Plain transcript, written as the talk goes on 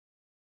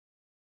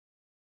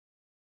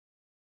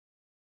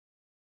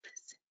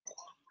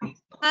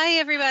Hi,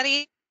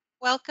 everybody.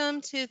 Welcome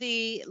to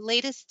the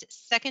latest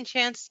Second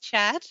Chance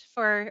chat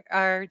for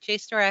our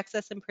JSTOR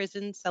Access in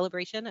Prison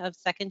celebration of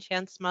Second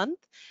Chance Month.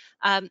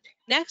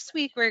 Next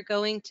week, we're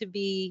going to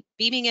be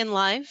beaming in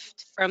live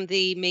from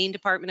the Maine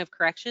Department of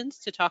Corrections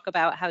to talk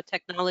about how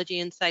technology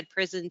inside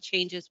prison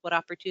changes what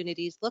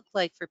opportunities look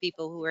like for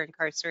people who are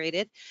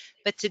incarcerated.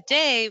 But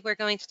today, we're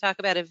going to talk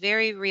about a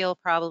very real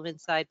problem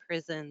inside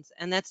prisons,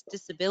 and that's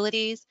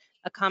disabilities,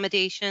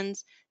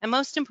 accommodations, and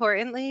most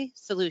importantly,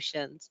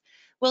 solutions.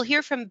 We'll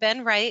hear from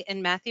Ben Wright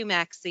and Matthew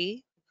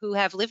Maxey, who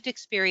have lived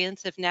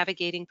experience of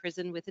navigating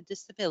prison with a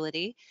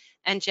disability,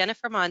 and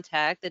Jenifer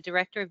Montag, the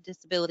Director of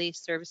Disability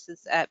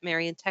Services at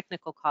Marion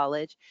Technical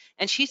College.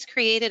 And she's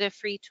created a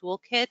free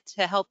toolkit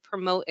to help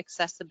promote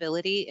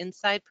accessibility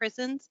inside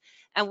prisons.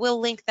 And we'll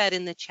link that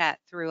in the chat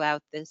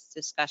throughout this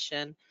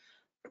discussion.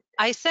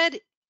 I said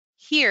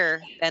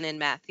here, Ben and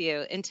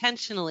Matthew,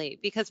 intentionally,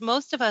 because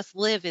most of us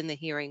live in the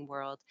hearing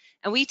world,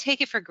 and we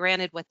take it for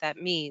granted what that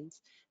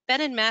means. Ben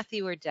and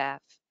Matthew are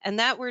deaf, and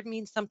that word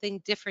means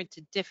something different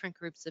to different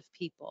groups of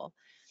people.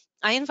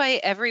 I invite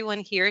everyone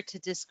here to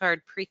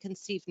discard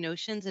preconceived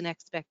notions and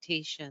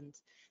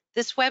expectations.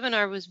 This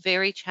webinar was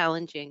very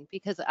challenging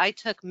because I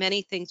took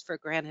many things for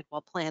granted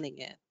while planning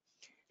it.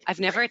 I've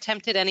never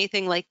attempted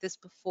anything like this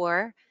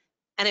before,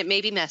 and it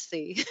may be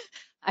messy.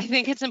 I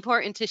think it's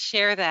important to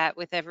share that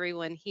with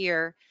everyone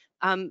here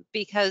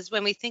because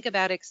when we think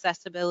about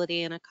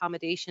accessibility and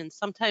accommodations,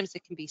 sometimes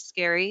it can be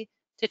scary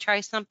to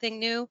try something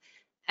new.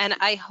 And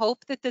I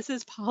hope that this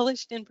is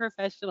polished and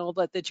professional,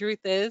 but the truth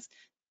is,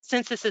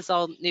 since this is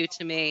all new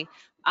to me,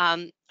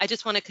 I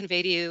just want to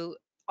convey to you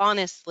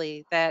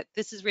honestly that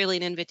this is really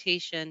an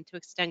invitation to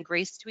extend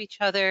grace to each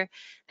other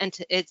and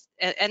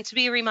to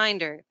be a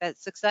reminder that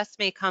success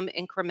may come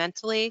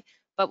incrementally,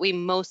 but we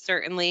most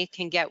certainly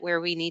can get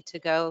where we need to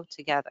go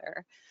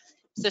together.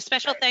 So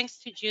special thanks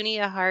to Junie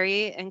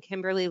Ahari and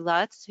Kimberly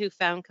Lutz, who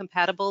found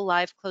compatible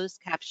live closed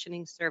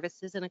captioning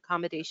services and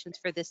accommodations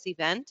for this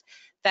event.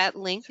 That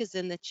link is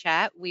in the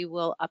chat. We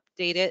will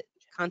update it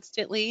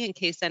constantly in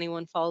case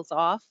anyone falls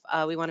off.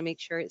 We want to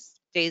make sure it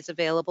stays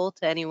available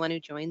to anyone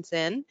who joins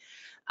in.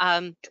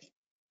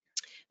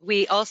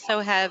 We also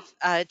have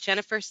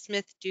Jenifer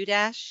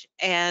Smith-Dudash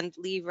and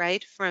Lee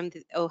Wright from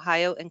the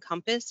Ohio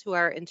Encompass, who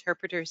are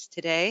interpreters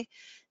today.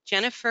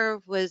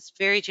 Jenifer was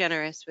very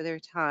generous with her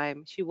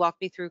time. She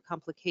walked me through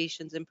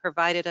complications and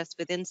provided us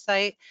with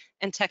insight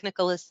and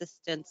technical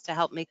assistance to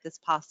help make this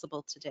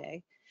possible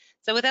today.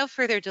 So without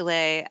further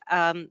delay,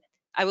 I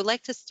would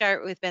like to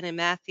start with Ben and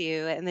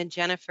Matthew and then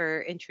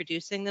Jenifer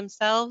introducing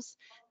themselves.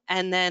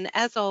 And then,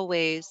 as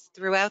always,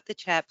 throughout the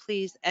chat,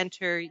 please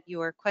enter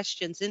your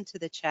questions into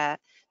the chat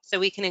so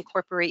we can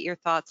incorporate your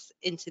thoughts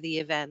into the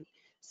event.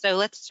 So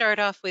let's start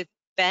off with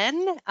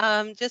Ben.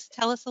 Just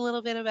tell us a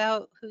little bit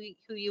about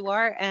who you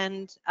are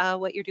and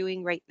what you're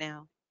doing right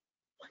now.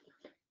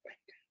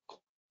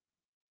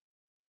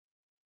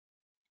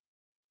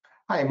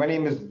 Hi, my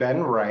name is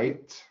Ben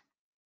Wright.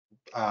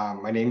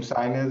 My name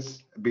sign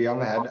is B on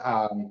the head.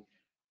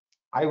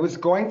 I was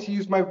going to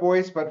use my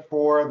voice, but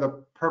for the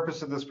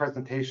purpose of this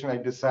presentation, I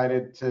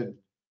decided to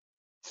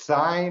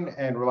sign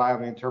and rely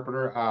on the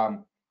interpreter.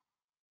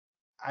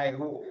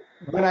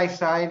 When I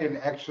signed, and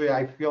actually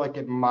I feel like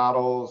it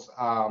models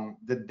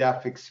the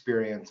deaf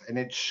experience, and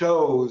it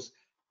shows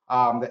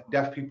that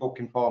deaf people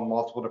can fall in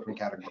multiple different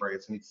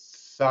categories, and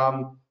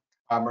some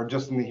are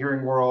just in the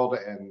hearing world,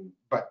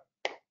 but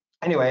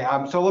anyway,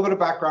 so a little bit of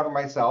background on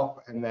myself,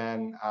 and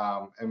then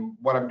and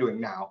what I'm doing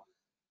now.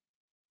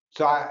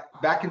 So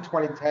back in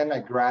 2010, I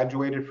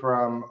graduated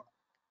from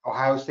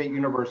Ohio State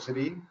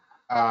University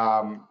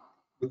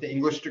with the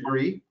English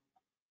degree,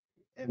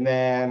 and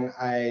then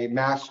I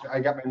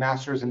got my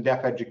master's in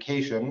deaf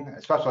education,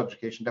 special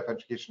education, deaf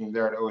education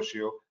there at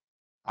OSU.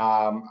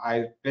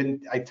 I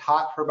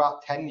taught for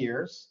about 10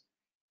 years,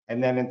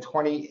 and then in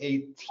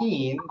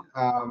 2018.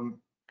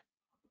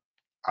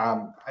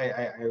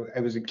 I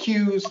was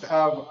accused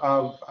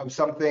of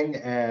something,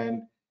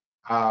 and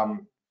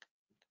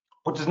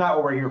which is not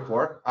what we're here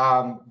for.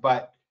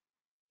 But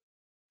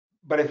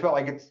I felt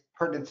like it's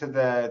pertinent to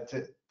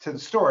the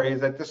story,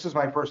 is that this is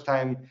my first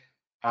time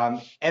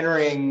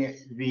entering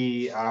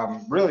the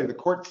really the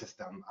court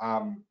system.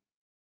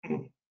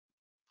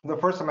 The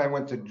first time I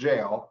went to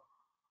jail,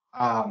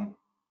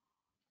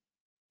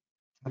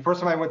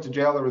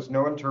 there was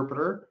no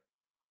interpreter.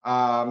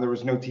 There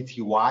was no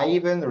TTY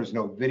even, there was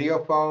no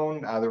video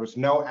phone, there was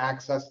no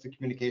access to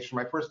communication.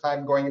 My first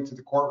time going into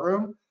the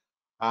courtroom,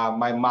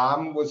 my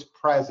mom was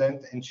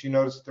present and she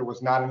noticed there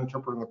was not an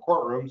interpreter in the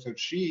courtroom. So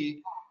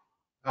she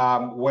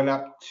went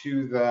up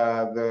to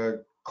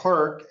the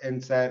clerk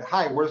and said,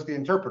 "Hi, where's the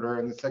interpreter?"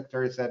 And the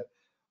secretary said,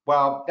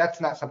 "Well,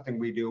 that's not something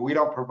we do. We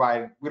don't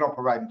provide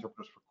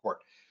interpreters for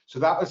court." So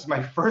that was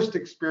my first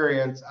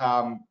experience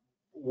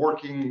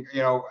working,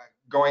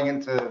 going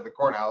into the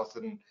courthouse,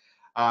 and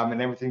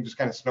everything just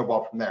kind of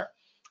snowballed from there.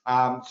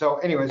 So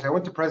anyways, I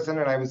went to prison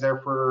and I was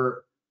there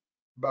for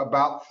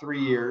about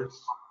 3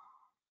 years.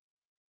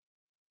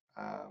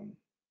 Hang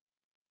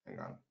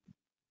on.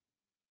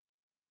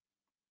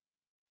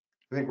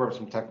 I think we have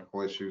some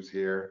technical issues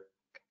here.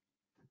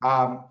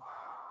 So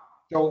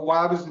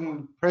while I was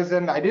in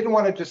prison, I didn't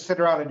want to just sit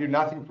around and do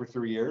nothing for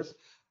 3 years.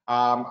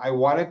 I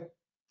wanted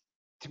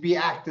to be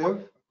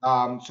active.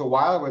 So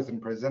while I was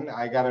in prison,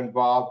 I got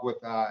involved with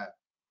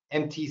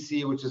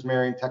MTC, which is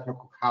Marion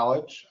Technical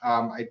College.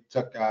 I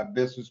took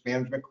business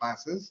management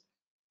classes.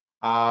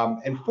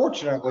 And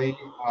fortunately,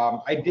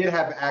 I did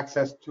have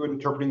access to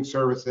interpreting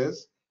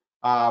services,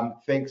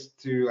 thanks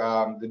to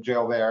the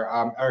jail there,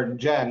 or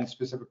Jen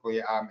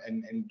specifically,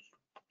 and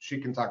she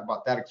can talk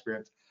about that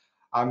experience.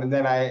 And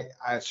then I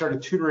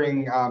started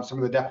tutoring some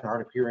of the deaf and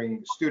hard of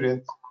hearing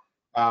students.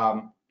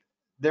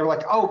 They were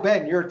like, "Oh,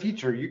 Ben, you're a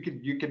teacher. You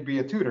could be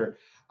a tutor."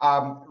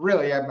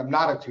 Really, I'm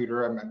not a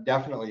tutor. I'm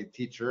definitely a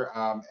teacher.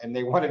 And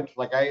they wanted,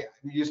 like, I'm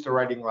used to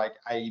writing like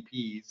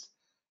IEPs.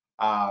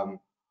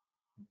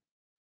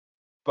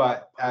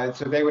 But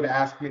so they would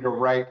ask me to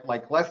write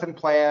like lesson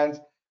plans.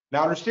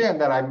 Now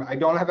understand that I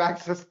don't have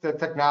access to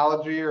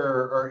technology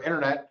or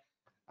internet.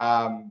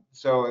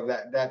 So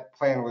that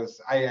plan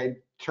was, I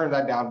turned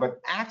that down,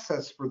 but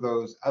access for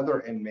those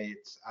other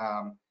inmates,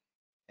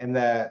 and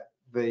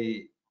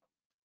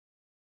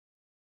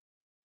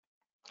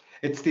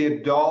it's the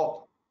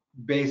adult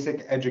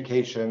basic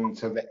education,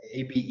 so the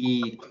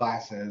ABE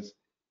classes.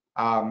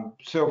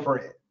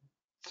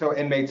 So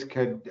inmates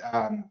could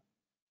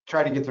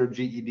try to get their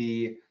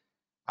GED,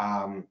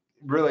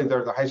 really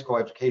their high school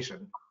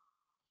education.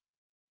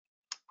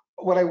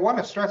 What I want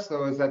to stress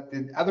though is that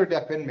the other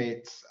deaf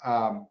inmates,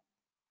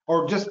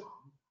 or just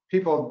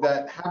people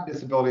that have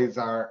disabilities,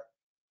 are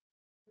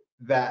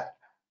that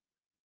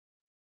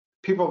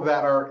people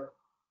that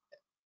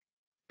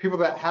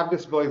have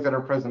disabilities that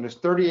are prisoners.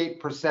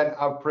 38%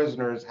 of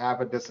prisoners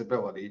have a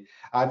disability.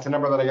 It's a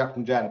number that I got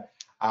from Jen.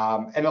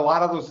 And a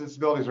lot of those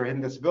disabilities are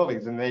hidden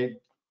disabilities, and they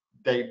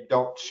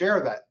don't share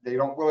that. They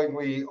don't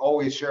willingly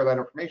always share that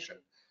information.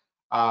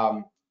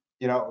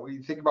 You know,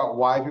 you think about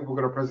why people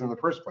go to prison in the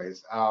first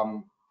place.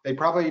 They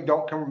probably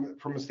don't come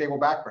from a stable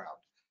background.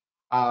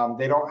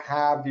 They don't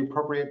have the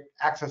appropriate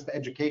access to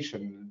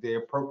education, the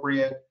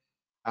appropriate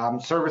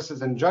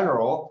services in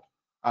general.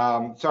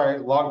 Sorry,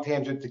 long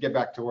tangent to get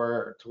back to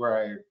where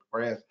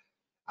I is.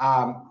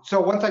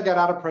 So once I got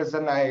out of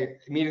prison, I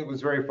immediately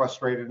was very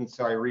frustrated, and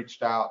so I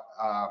reached out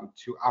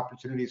to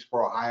Opportunities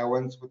for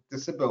Ohioans with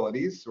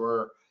Disabilities,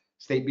 or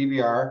state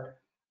BVR,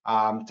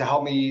 to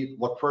help me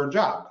look for a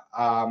job.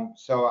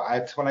 So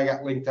that's when I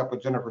got linked up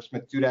with Jenifer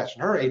Smith-Dudash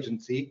and her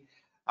agency.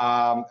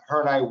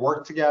 Her and I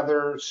worked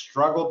together,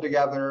 struggled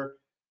together.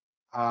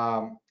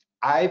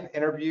 I've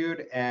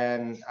interviewed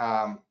and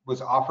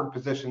was offered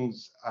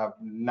positions of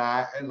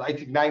I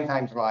think 9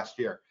 times in the last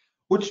year,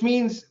 which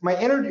means my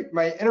interview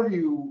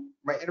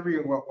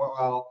went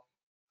well.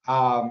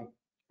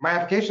 My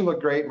application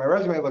looked great, my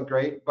resume looked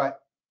great,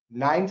 but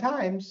 9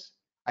 times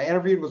I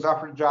interviewed, was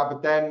offered a job,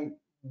 but then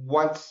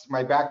once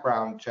my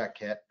background check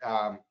hit,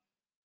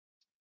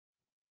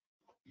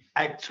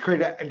 I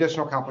created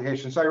additional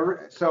complications.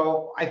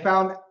 So I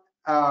found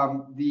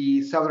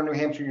the Southern New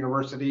Hampshire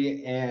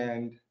University,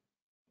 and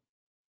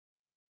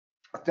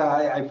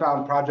I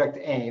found Project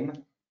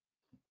AIM,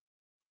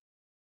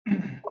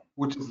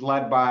 which is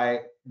led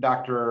by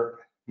Dr.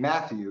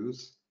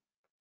 Matthews.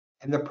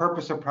 And the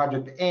purpose of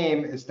Project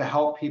AIM is to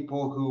help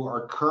people who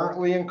are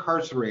currently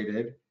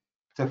incarcerated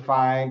to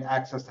find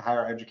access to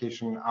higher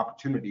education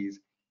opportunities,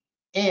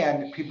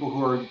 and people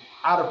who are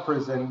out of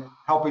prison,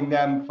 helping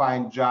them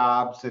find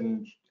jobs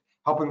and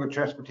helping with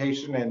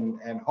transportation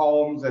and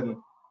homes, and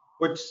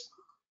which,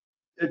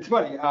 it's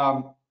funny.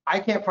 I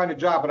can't find a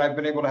job, but I've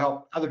been able to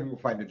help other people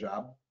find a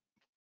job.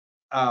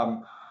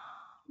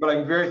 But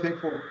I'm very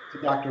thankful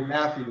to Dr.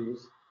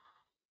 Matthews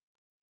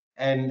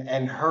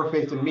and her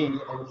faith in me.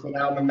 And so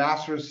now I'm a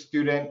master's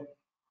student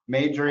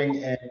majoring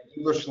in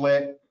English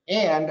Lit,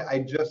 and I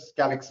just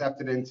got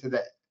accepted into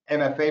the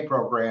MFA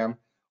program,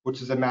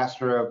 which is a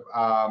Master of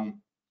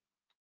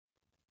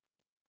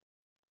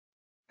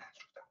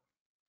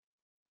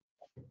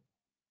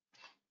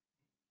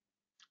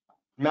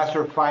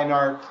Fine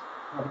Arts.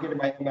 I'm getting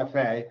my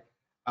MFA.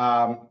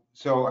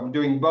 So I'm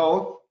doing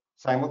both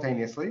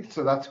simultaneously.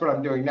 So that's what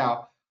I'm doing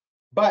now.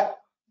 But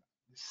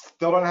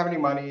still don't have any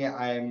money.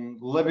 I'm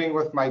living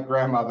with my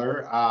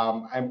grandmother.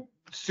 I'm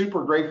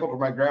super grateful to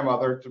my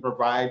grandmother to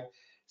provide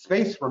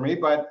space for me,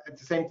 but at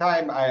the same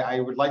time, I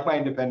would like my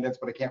independence,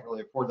 but I can't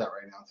really afford that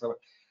right now. So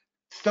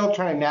still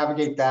trying to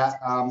navigate that.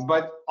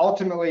 But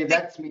ultimately,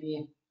 that's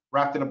me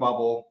wrapped in a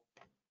bubble.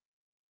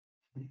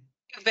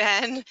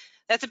 Ben,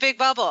 that's a big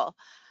bubble.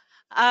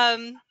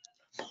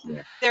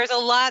 There's a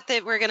lot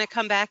that we're going to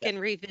come back and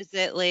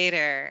revisit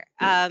later.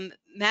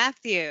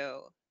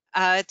 Matthew,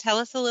 tell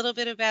us a little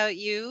bit about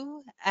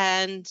you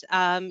and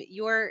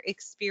your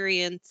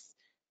experience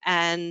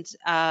and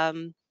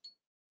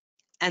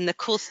the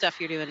cool stuff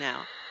you're doing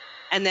now.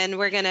 And then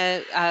we're going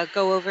to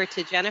go over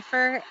to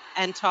Jenifer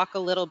and talk a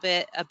little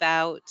bit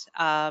about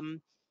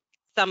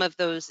some of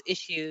those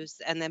issues,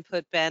 and then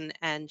put Ben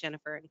and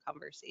Jenifer in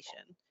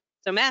conversation.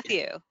 So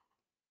Matthew.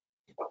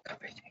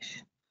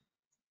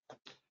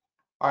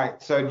 All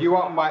right, so you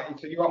want my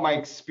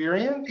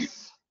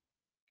experience?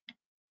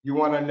 You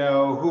want to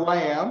know who I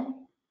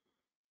am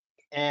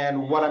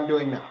and what I'm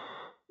doing now,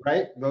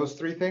 right? Those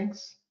three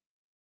things?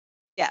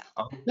 Yeah,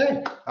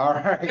 Okay, all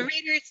the right.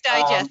 Reader's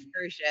Digest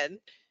version.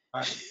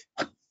 All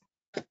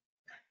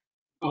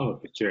Oh,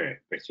 for sure,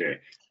 for sure.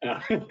 All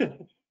right,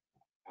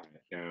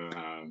 so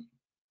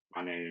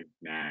my name is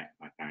Matt.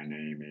 My sign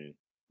name is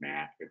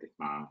Matt with a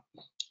smile.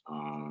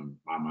 I'm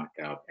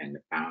myself and the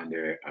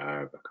founder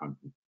of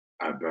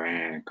a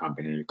brand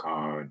company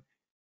called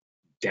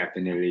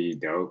Definitely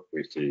Dope,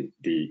 which is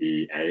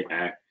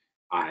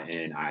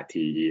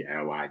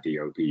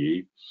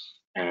DEAFinitelyDOPE.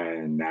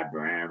 And that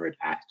brand was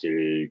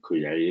actually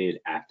created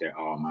after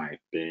all my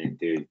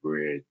experiences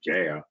with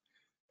jail.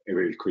 It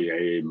was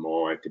created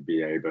more to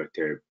be able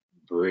to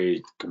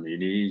bridge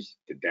communities,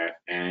 the deaf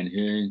and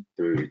hearing,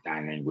 through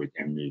sign language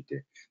and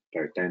music.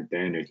 So since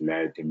then, it's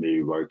led to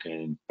me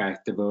working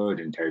festivals,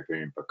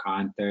 interpreting for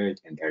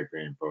concerts,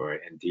 interpreting for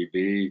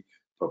NTV,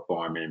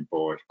 performing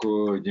for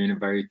schools,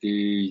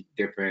 universities,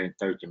 different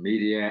social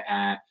media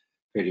apps,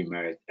 pretty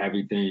much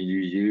everything you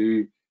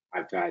use.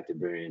 I've tried to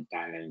bring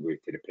sign language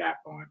to the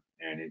platform,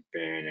 and it's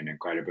been an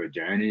incredible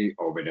journey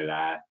over the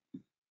last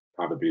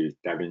probably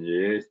 7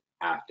 years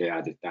after I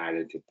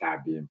decided to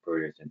stop being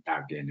foolish and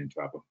stop getting in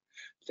trouble.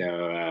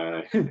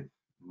 So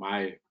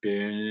my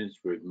experience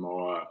was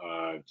more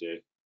of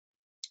just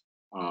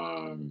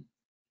um,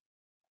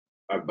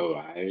 a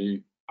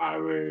variety. I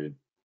was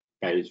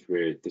faced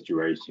with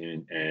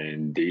situation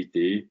in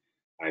DC.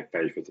 I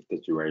faced with a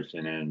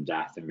situation in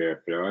Jacksonville,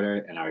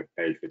 Florida, and I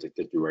faced with a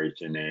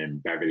situation in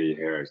Beverly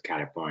Hills,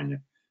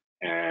 California.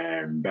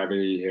 And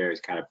Beverly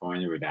Hills,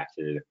 California was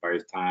actually the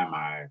first time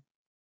I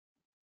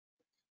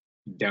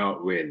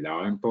dealt with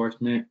law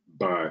enforcement,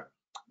 but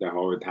the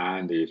whole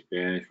time the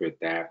experience with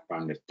that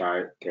from the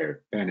start to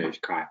finish,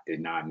 cops did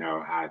not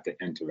know how to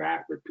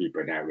interact with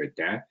people that were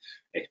deaf,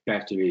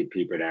 especially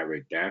people that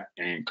were deaf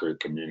and could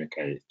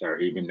communicate. So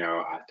even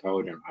though I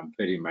told them I'm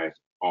pretty much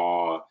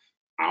all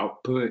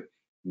output,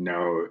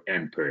 no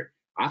input.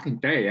 I can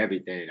say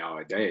everything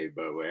all day,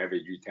 but whatever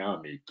you tell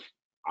me,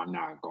 I'm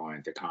not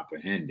going to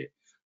comprehend it.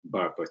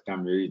 But for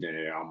some reason,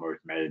 it almost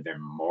made them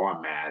more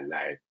mad.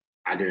 Like,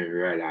 I didn't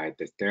realize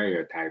the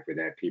stereotype was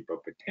that people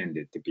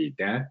pretended to be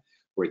deaf,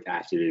 which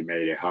actually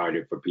made it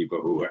harder for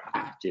people who were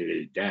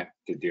actually deaf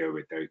to deal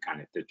with those kind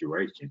of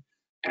situations.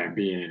 And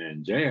being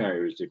in jail,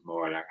 it was just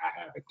more like I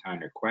have a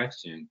ton of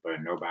questions,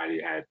 but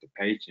nobody has the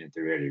patience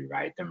to really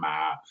write them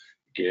out,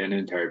 get an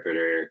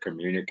interpreter,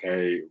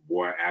 communicate,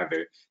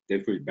 whatever.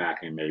 This was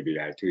back in maybe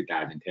like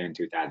 2010,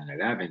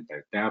 2011.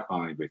 So cell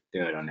phones were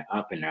still on the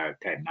up and up.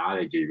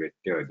 Technology was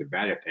still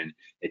developing.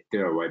 It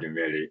still wasn't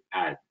really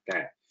as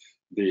that.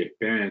 The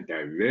experience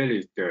that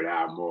really stood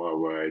out more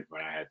was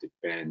when I had to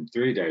spend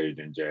 3 days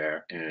in jail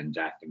in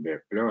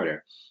Jacksonville,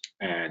 Florida.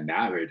 And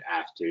that was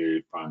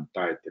actually from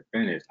start to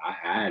finish. I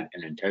had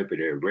an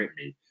interpreter with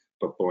me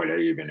before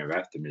they even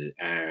arrested me.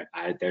 And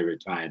they were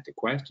trying to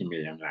question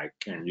me. I'm like,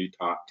 can you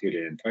talk to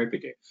the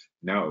interpreter?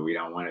 No, we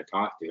don't want to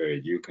talk to her.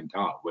 You can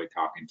talk. We're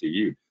talking to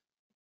you.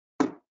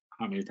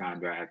 How many times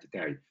do I have to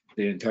tell you?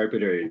 The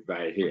interpreter is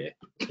right here.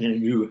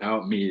 Can you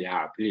help me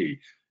out, please?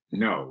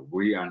 No,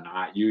 we are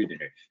not using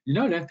it. You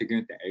know that's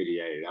against the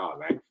ADA law,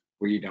 right?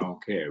 We don't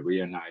care.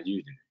 We are not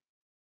using it.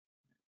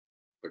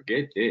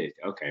 Forget this.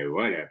 Okay,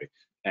 whatever.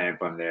 And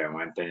from there,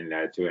 one thing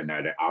led to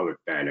another. I was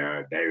fed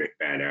up. They were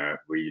fed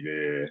up.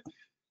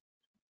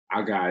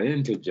 I got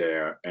into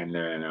jail, and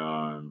then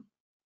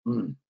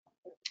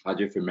I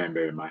just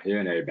remember my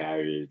hearing aid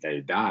batteries,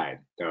 they died.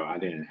 So I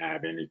didn't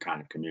have any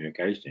kind of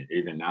communication.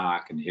 Even now,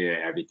 I can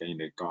hear everything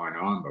that's going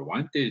on. But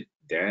once it's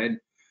dead,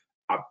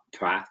 I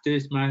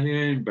practice my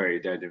hearing, but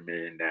it doesn't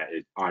mean that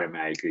it's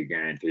automatically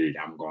guaranteed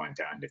I'm going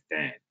to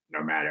understand.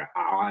 No matter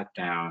how I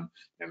sound,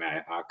 no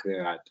matter how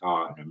clear I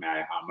talk, no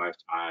matter how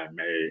much I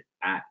may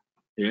act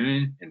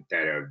hearing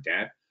instead of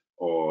deaf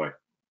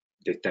or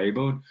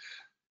disabled,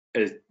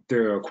 it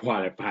still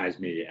qualifies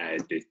me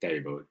as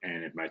disabled.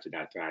 And as much as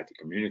I tried to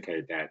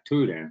communicate that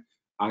to them,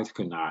 I just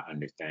could not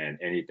understand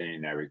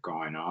anything that was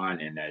going on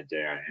in that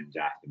jail in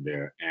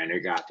Jacksonville. And it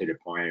got to the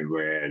point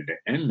where the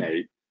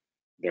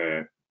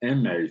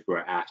inmates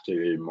were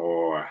actually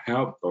more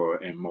helpful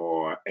and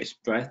more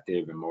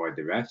expressive and more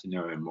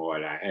directional and more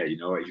like, hey, you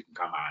know what, you can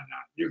come on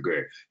now. You're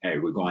good. Hey,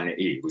 we're going to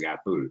eat. We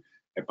got food.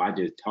 If I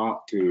just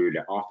talk to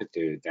the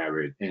officers that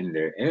were in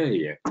the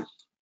area,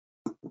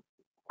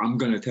 I'm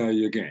going to tell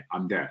you again,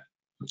 I'm done.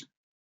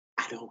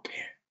 I don't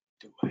care.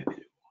 Do whatever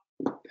you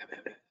want.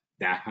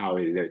 That's how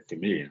it looked to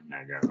me. I'm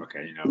like,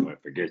 okay, you know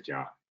what? Forget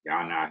y'all.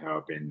 Y'all not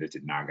helping. This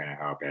is not gonna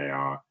help at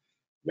all.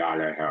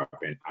 Y'all are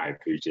helping. I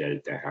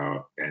appreciate the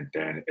help. And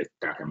then it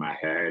stuck in my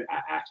head.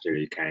 I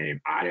actually came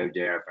out of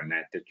there from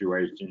that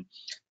situation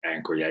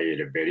and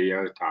created a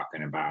video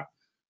talking about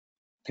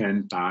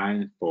 10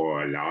 signs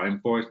for law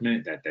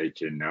enforcement that they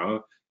should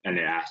know. And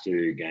it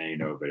actually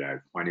gained over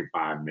like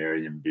 25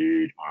 million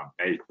views on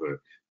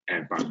Facebook.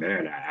 And from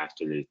there, that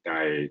actually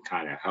started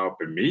kind of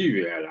helping me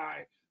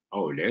realize,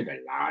 oh, there's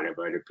a lot of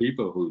other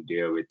people who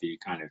deal with these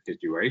kind of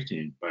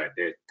situations, but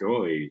their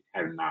stories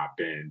have not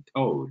been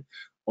told,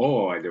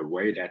 or the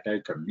way that they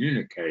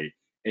communicate,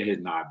 it has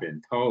not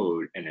been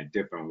told in a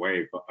different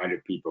way for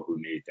other people who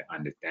need to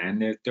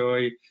understand their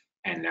story.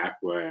 And that's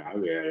where I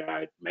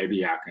realized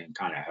maybe I can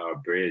kind of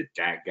help bridge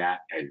that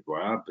gap as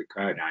well,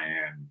 because I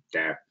am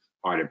deaf,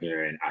 hard of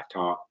hearing, I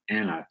talk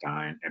and I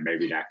sign, and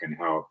maybe that can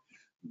help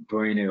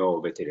bring it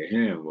over to the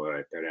hearing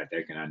world so that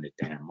they can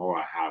understand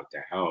more how to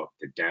help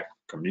the deaf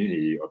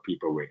community or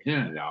people with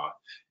hearing loss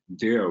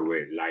deal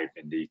with life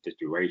in these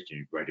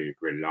situations, whether it's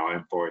with law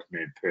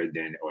enforcement,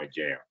 prison, or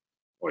jail.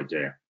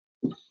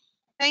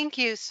 Thank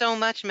you so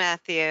much,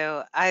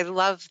 Matthew. I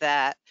love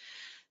that.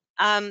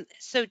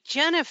 So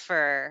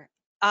Jenifer,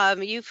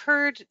 you've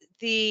heard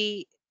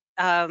the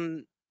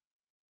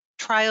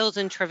trials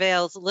and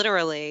travails,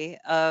 literally,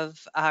 of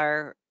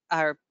our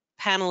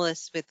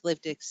panelists with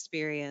lived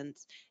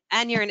experience,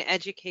 and you're an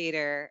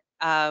educator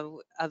of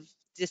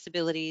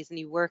disabilities, and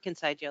you work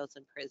inside jails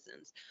and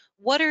prisons.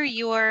 What are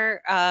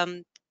your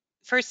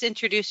first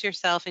introduce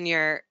yourself and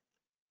your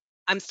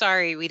I'm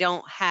sorry, we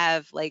don't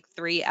have like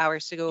 3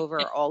 hours to go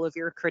over all of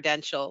your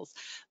credentials,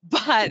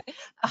 but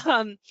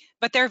um,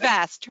 but they're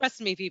vast.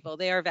 Trust me, people,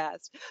 they are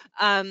vast.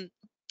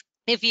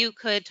 If you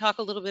could talk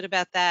a little bit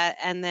about that,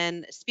 and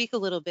then speak a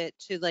little bit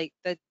to like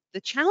the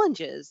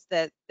challenges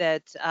that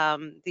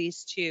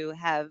these two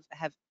have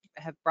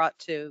brought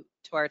to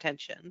our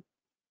attention.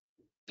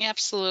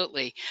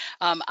 Absolutely.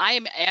 I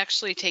am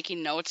actually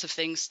taking notes of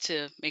things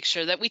to make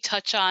sure that we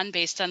touch on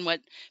based on what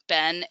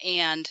Ben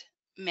and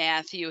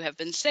Matthew have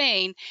been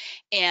saying.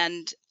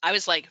 And I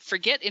was like,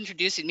 forget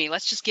introducing me.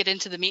 Let's just get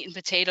into the meat and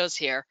potatoes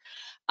here.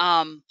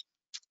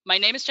 My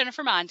name is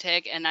Jenifer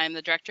Montag, and I'm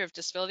the Director of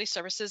Disability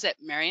Services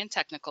at Marion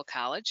Technical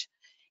College.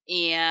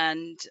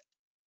 And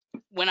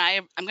when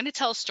I'm going to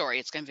tell a story,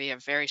 it's going to be a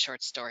very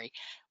short story.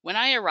 When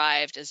I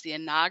arrived as the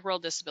inaugural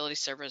disability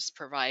service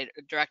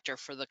director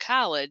for the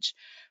college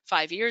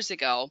 5 years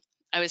ago,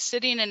 I was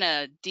sitting in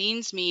a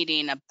dean's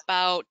meeting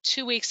about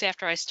 2 weeks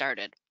after I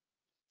started.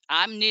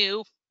 I'm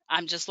new,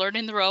 I'm just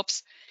learning the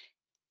ropes.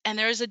 And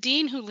there was a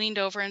dean who leaned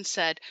over and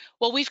said,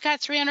 well, we've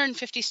got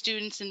 350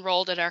 students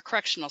enrolled at our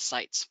correctional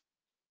sites.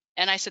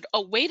 And I said,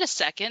 oh, wait a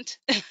second.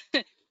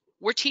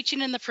 We're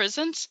teaching in the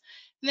prisons?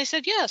 And they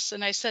said, yes.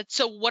 And I said,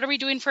 so what are we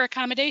doing for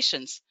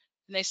accommodations?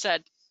 And they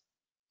said,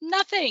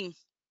 nothing.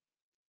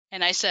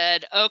 And I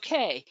said,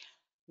 okay,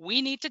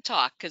 we need to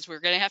talk because we're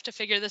going to have to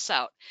figure this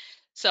out.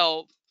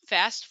 So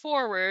fast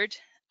forward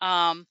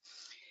about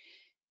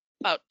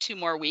 2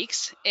 more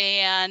weeks,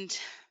 and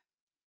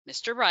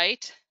Mr.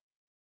 Wright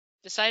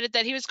decided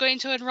that he was going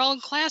to enroll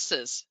in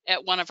classes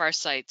at one of our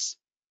sites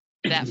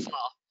that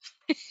fall.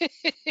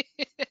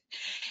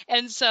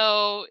 And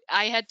so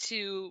I had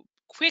to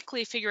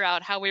quickly figure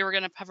out how we were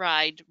going to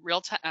provide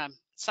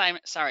sign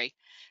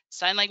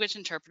language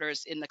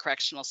interpreters in the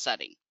correctional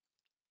setting.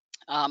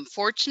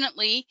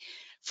 Fortunately,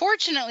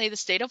 the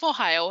state of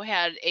Ohio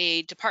had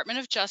a Department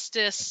of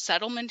Justice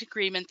settlement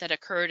agreement that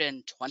occurred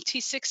in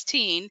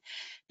 2016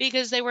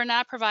 because they were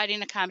not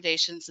providing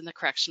accommodations in the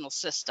correctional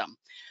system.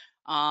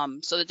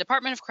 So the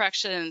Department of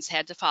Corrections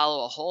had to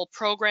follow a whole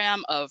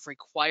program of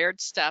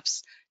required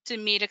steps to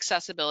meet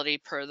accessibility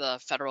per the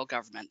federal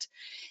government.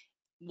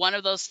 One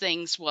of those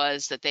things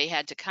was that they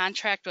had to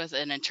contract with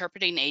an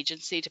interpreting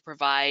agency to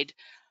provide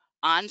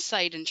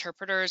on-site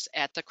interpreters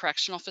at the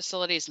correctional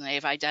facilities, and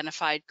they've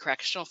identified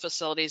correctional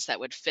facilities that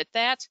would fit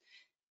that.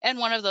 And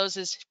one of those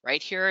is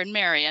right here in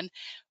Marion,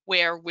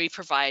 where we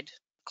provide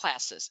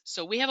classes.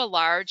 So we have a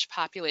large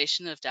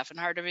population of deaf and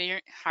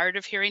hard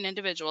of hearing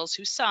individuals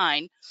who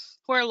sign,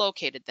 who are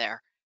located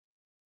there.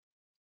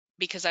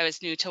 Because I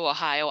was new to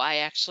Ohio, I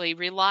actually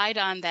relied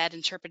on that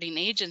interpreting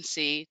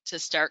agency to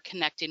start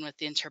connecting with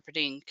the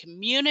interpreting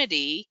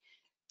community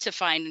to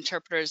find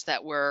interpreters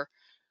that were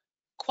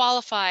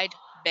qualified,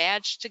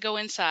 badged to go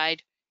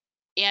inside,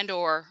 and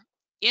or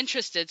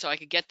interested so I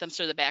could get them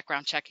through the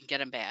background check and get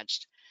them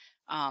badged.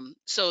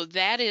 So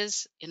that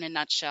is, in a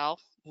nutshell,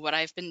 what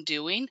I've been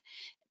doing.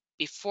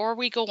 Before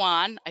we go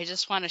on, I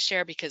just want to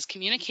share, because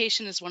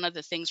communication is one of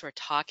the things we're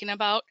talking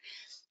about.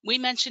 We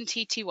mentioned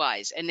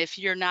TTYs, and if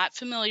you're not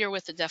familiar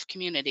with the deaf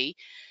community,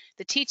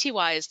 the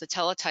TTY is the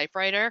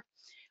teletypewriter,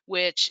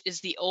 which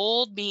is the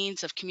old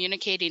means of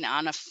communicating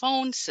on a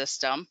phone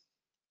system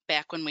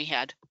back when we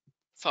had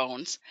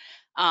phones,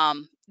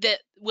 that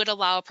would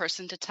allow a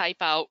person to type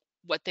out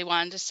what they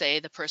wanted to say,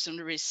 the person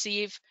would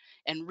receive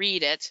and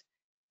read it,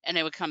 and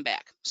it would come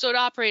back. So it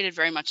operated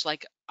very much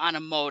like on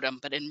a modem,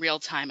 but in real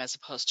time as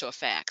opposed to a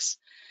fax.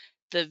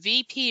 The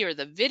VP, or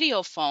the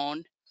video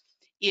phone,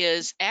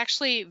 is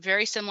actually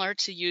very similar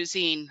to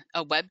using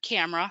a web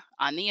camera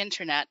on the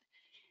internet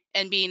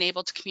and being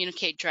able to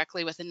communicate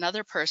directly with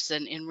another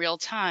person in real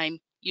time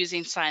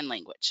using sign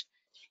language.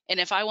 And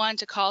if I wanted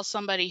to call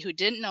somebody who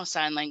didn't know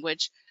sign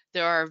language,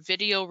 there are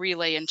video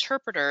relay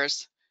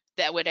interpreters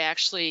that would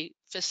actually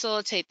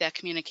facilitate that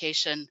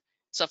communication.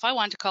 So if I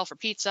wanted to call for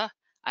pizza,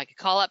 I could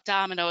call up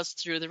Domino's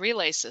through the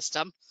relay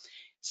system,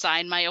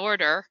 sign my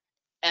order,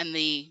 and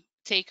the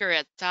taker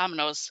at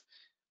Domino's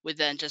would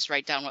then just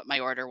write down what my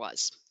order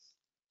was.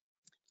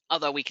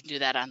 Although we can do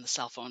that on the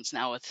cell phones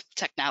now with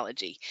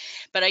technology.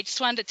 But I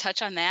just wanted to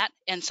touch on that,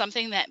 and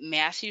something that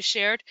Matthew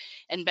shared,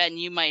 and Ben,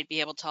 you might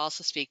be able to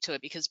also speak to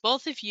it, because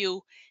both of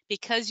you,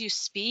 because you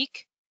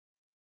speak,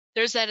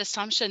 there's that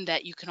assumption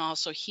that you can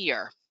also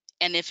hear.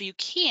 And if you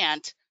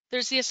can't,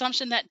 there's the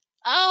assumption that,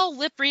 oh,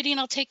 lip reading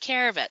will take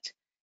care of it.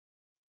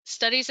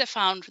 Studies have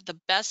found the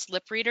best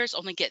lip readers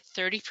only get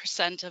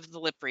 30% of the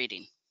lip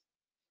reading.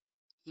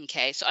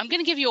 Okay, so I'm going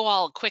to give you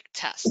all a quick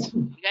test.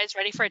 You guys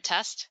ready for a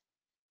test?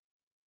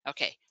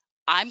 Okay,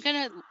 I'm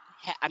gonna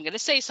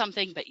say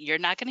something, but you're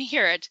not gonna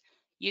hear it.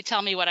 You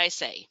tell me what I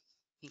say,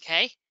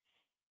 okay?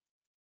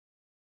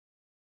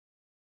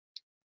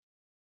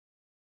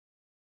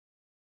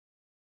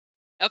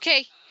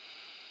 Okay,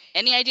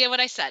 any idea what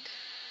I said?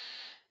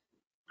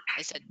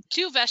 I said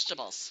 2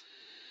 vegetables.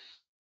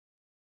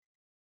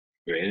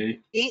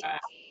 Really?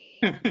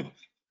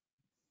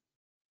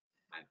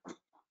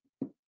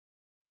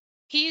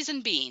 Peas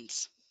and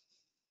beans.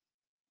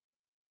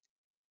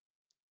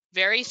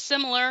 Very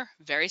similar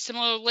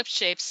lip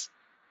shapes.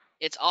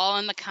 It's all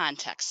in the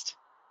context.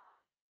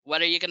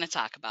 What are you gonna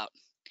talk about?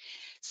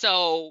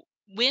 So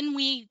when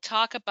we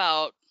talk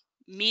about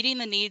meeting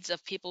the needs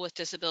of people with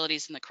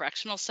disabilities in the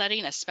correctional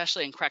setting,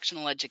 especially in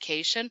correctional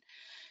education,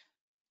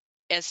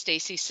 as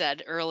Stacy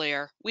said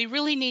earlier, we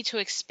really need to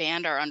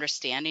expand our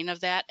understanding of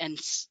that and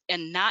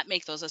not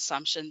make those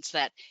assumptions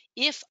that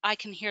if I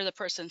can hear the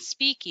person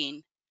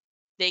speaking,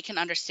 they can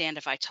understand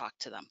if I talk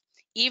to them.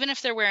 Even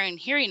if they're wearing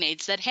hearing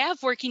aids that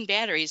have working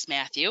batteries,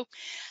 Matthew,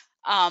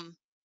 all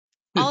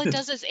it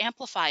does is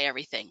amplify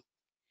everything.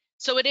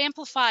 So it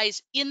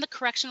amplifies in the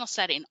correctional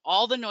setting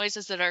all the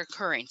noises that are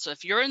occurring. So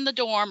if you're in the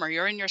dorm or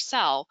you're in your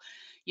cell,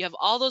 you have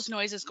all those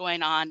noises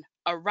going on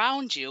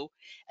around you,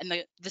 and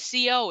the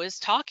CO is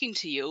talking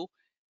to you,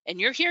 and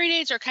your hearing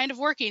aids are kind of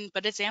working,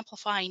 but it's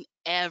amplifying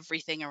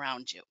everything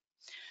around you.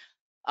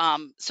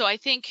 So I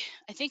think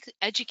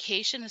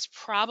education is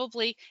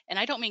probably, and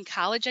I don't mean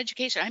college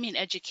education, I mean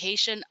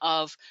education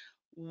of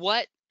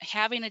what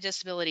having a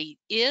disability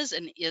is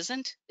and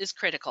isn't is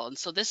critical. And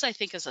so this, I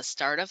think, is a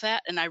start of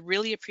that. And I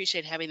really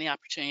appreciate having the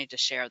opportunity to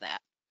share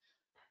that.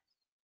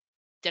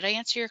 Did I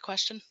answer your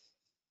question?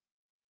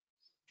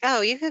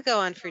 Oh, you could go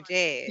on for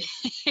days.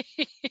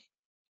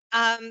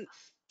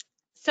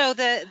 So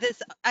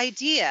this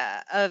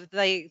idea of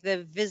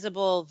the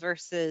visible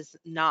versus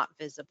not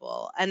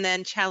visible, and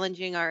then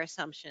challenging our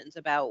assumptions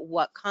about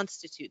what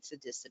constitutes a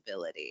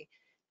disability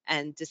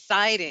and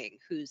deciding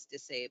who's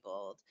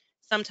disabled.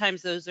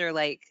 Sometimes those are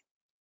like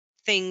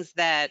things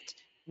that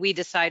we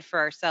decide for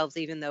ourselves,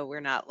 even though we're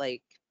not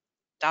like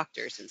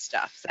doctors and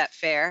stuff. Is that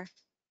fair?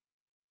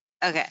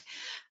 Okay.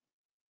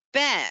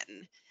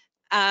 Ben,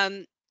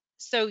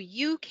 so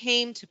you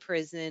came to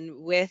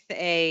prison with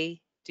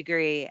a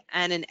degree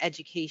and an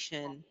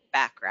education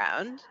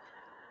background.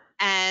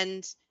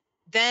 And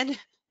then,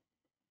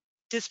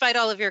 despite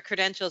all of your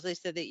credentials, they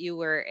said that you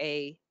were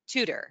a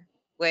tutor,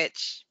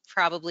 which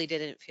probably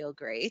didn't feel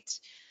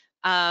great.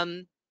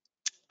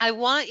 I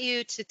want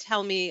you to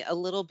tell me a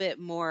little bit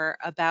more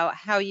about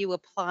how you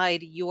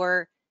applied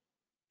your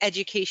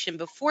education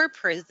before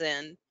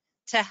prison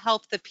to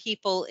help the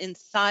people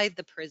inside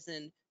the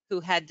prison who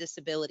had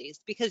disabilities,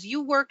 because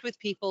you worked with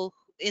people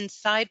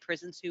inside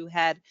prisons who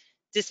had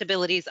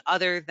disabilities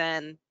other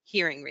than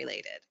hearing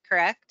related,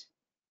 correct?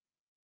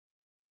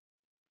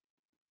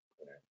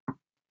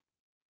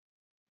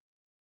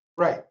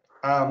 Right.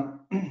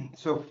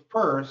 So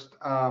first,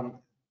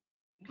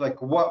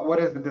 like what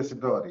is the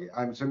disability?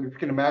 So if you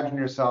can imagine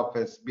yourself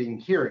as being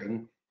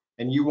hearing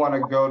and you want to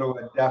go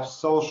to a deaf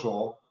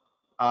social,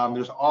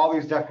 there's all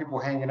these deaf people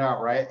hanging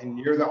out, right? And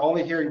you're the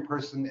only hearing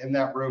person in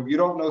that room. You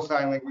don't know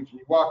sign language, and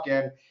you walk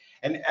in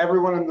and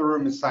everyone in the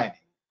room is signing.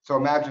 So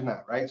imagine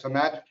that, right? So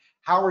imagine,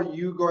 how are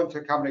you going to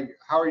accommodate,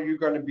 how are you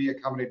going to be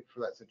accommodated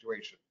for that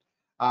situation?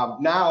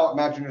 Now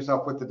imagine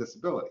yourself with the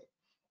disability.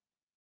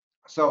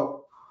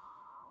 So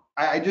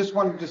I just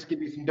want to just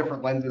give you some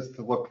different lenses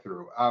to look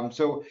through.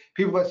 So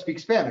people that speak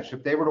Spanish,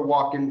 if they were to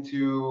walk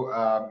into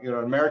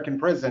an American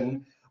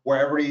prison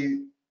where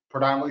everybody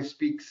predominantly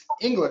speaks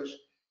English,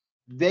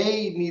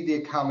 they need the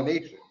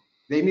accommodation.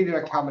 They need an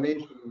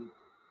accommodation.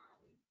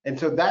 And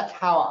so that's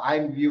how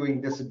I'm viewing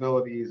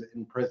disabilities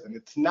in prison.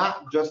 It's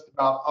not just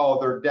about, oh,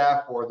 they're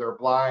deaf or they're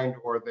blind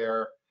or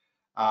they're,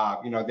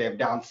 they have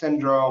Down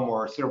syndrome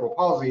or cerebral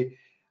palsy.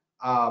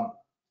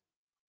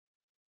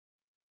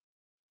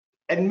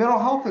 And mental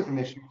health is an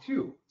issue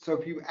too. So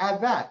if you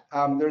add that,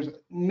 there's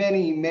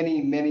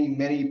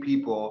many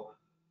people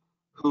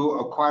who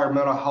acquire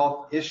mental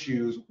health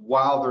issues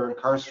while they're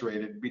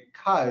incarcerated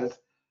because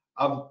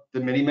of the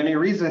many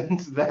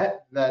reasons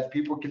that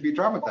people can be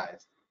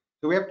traumatized.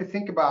 So we have to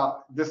think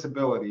about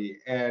disability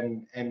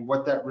and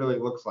what that really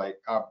looks like.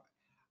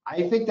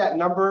 I think that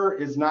number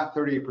is not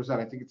 38%.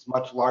 I think it's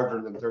much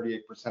larger than 38%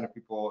 of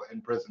people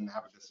in prison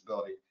have a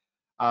disability.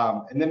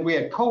 And then we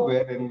had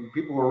COVID, and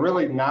people were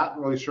really not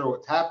really sure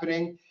what's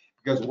happening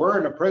because we're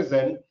in a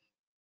prison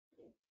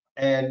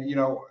and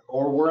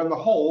or we're in the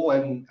hole,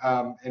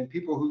 and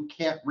people who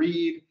can't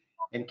read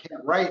and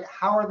can't write,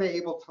 how are they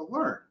able to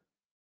learn?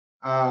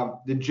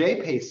 The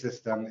JPay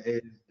system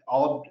is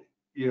all,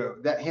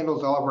 that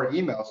handles all of our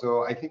email.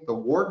 So I think the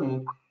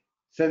warden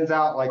sends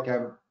out like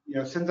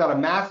sends out a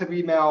massive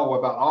email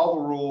about all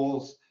the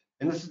rules,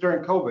 and this is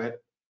during COVID.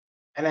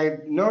 And I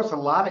noticed a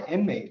lot of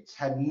inmates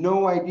had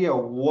no idea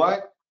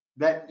what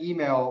that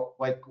email,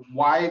 like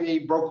why they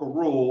broke a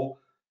rule,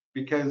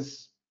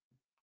 because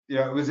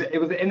it was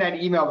in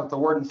that email that the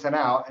warden sent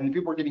out, and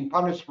people were getting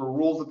punished for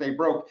rules that they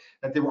broke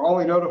that they were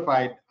only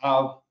notified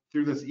of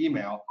through this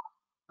email.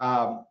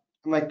 I'm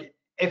like,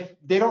 if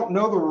they don't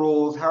know the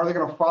rules, how are they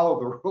going to follow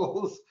the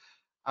rules?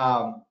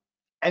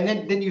 And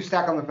then you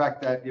stack on the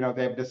fact that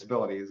they have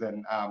disabilities,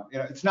 and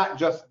it's not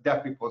just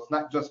deaf people, it's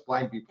not just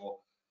blind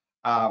people,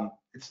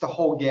 it's the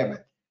whole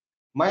gamut.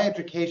 My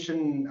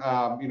education,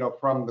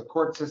 from the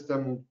court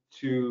system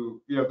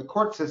to the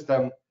court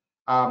system,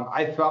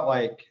 I felt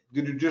like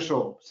the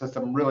judicial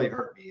system really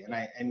hurt me,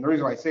 and the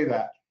reason why I say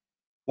that,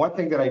 one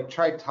thing that I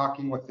tried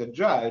talking with the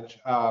judge,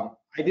 I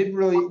didn't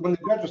really, when the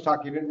judge was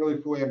talking, I didn't really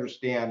fully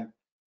understand,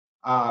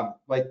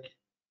 like,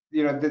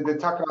 they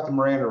talked about the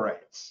Miranda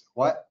rights,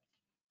 what?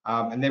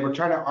 And they were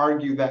trying to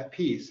argue that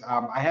piece.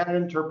 I had an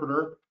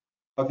interpreter,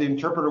 but the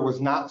interpreter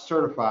was not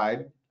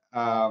certified.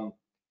 The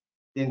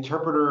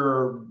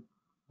interpreter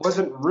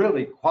wasn't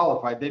really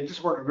qualified. They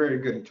just weren't a very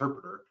good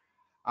interpreter.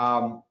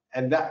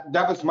 And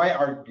that was my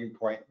arguing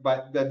point.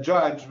 But the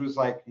judge was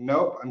like,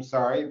 nope, I'm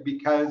sorry,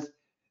 because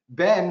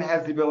Ben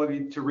has the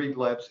ability to read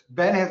lips.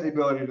 Ben has the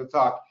ability to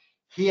talk.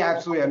 He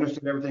absolutely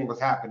understood everything was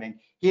happening.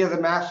 He has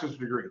a master's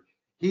degree.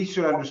 He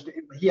should understand.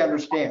 He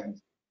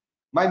understands.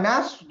 My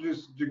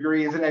master's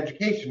degree is in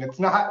education. It's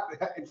not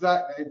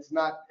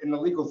in the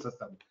legal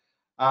system.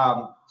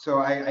 So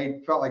I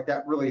felt like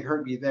that really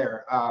hurt me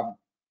there.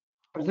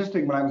 It was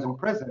interesting when I was in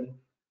prison.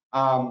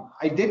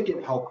 I did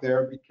get help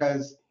there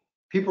because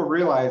people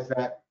realized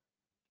that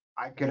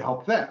I could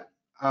help them.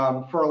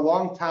 For a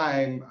long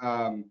time,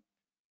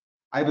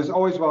 I was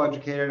always well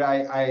educated.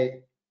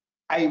 I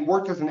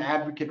worked as an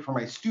advocate for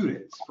my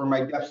students, for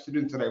my deaf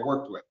students that I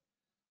worked with.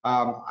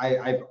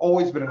 I've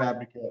always been an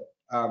advocate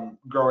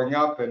growing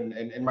up and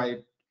in my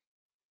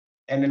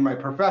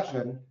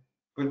profession.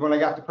 But when I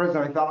got to prison,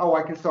 I thought, oh,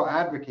 I can still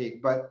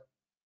advocate. But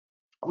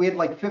we had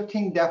like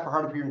 15 deaf or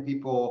hard of hearing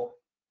people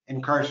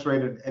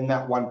incarcerated in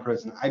that one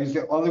prison. I was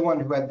the only one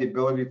who had the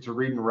ability to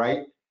read and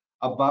write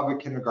above a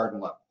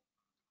kindergarten level.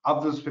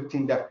 Of those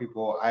 15 deaf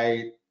people,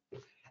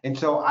 and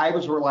so I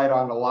was relied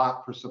on a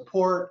lot for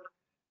support,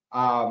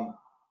 to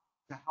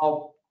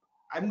help.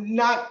 I'm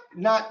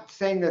not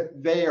saying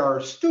that they are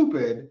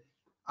stupid.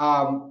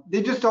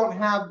 They just don't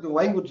have the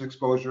language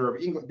exposure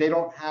of English. They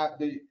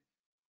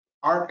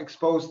aren't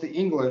exposed to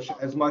English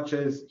as much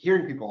as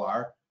hearing people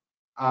are.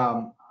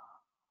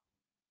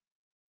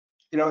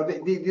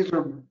 These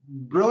are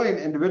brilliant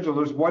individuals.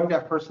 There's one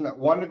deaf person that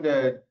wanted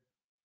to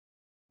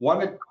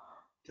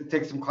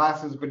take some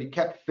classes, but he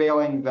kept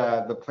failing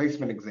the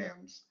placement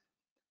exams.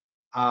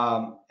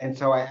 And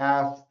so I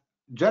asked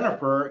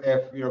Jenifer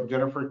if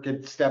Jenifer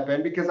could step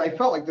in, because I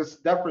felt like this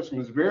deaf person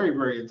was very,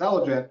 very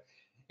intelligent.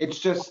 It's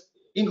just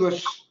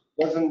English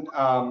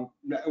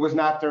was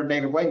not their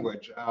native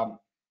language.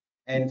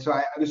 And so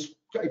I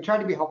tried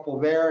to be helpful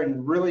there,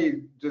 and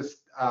really just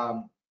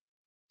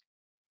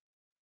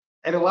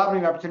it allowed me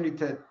an opportunity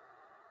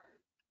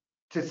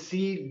to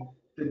see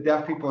the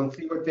deaf people and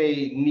see what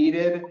they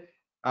needed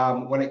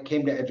when it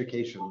came to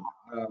education.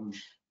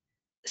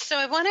 So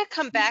I want to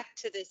come back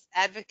to this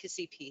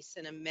advocacy piece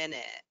in a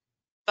minute,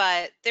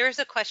 but there's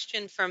a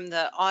question from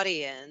the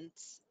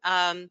audience.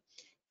 And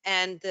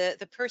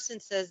the person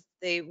says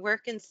they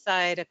work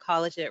inside a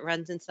college that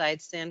runs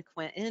inside San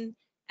Quentin,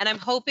 and I'm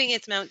hoping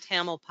it's Mount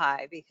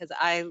Tamalpais because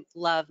I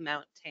love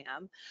Mount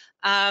Tam.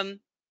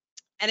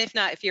 And if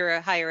not, if you're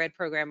a higher ed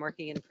program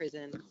working in a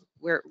prison,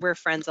 we're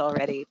friends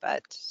already,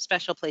 but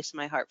special place in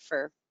my heart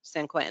for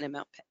San Quentin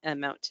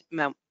and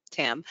Mount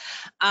Tam.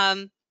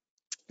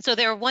 So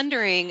they're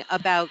wondering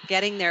about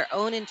getting their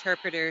own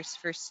interpreters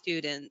for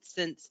students,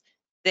 since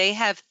they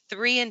have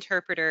 3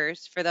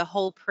 interpreters for the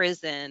whole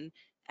prison,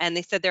 and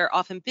they said they're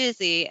often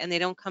busy and they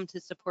don't come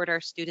to support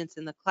our students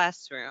in the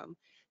classroom.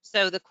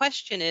 So the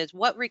question is,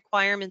 what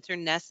requirements are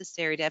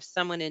necessary to have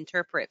someone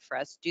interpret for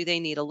us? Do they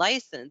need a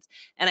license?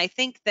 And I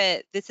think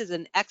that this is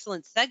an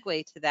excellent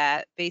segue to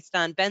that, based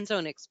on Ben's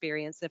own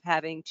experience of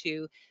having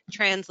to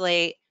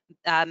translate,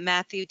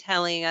 Matthew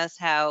telling us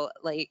how,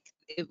 like,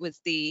 it was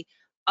the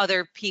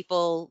other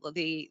people,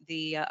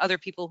 the other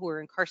people who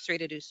were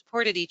incarcerated who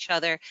supported each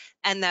other,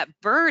 and that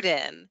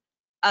burden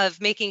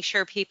of making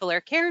sure people are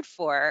cared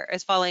for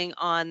is falling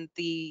on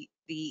the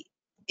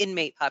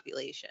inmate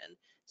population.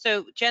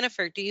 So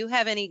Jenifer, do you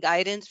have any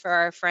guidance for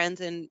our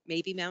friends in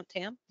maybe Mount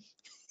Tam?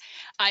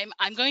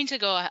 I'm going to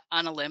go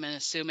on a limb and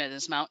assume it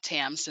is Mount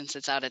Tam since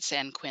it's out at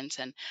San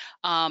Quentin.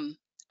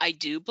 I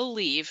do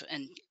believe,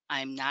 and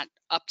I'm not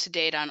up to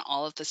date on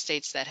all of the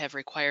states that have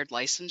required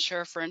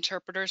licensure for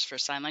interpreters, for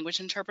sign language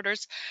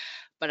interpreters,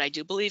 but I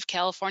do believe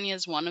California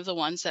is one of the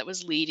ones that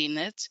was leading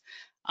it.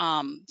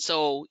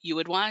 So you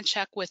would want to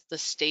check with the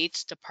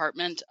state's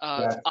Department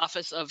of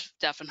Office of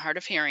Deaf and Hard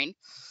of Hearing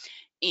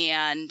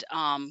and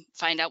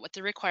find out what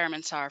the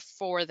requirements are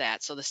for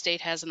that. So the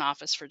state has an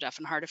office for deaf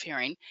and hard of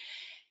hearing.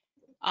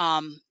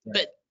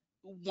 But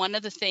one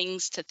of the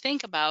things to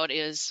think about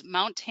is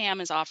Mount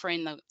Tam is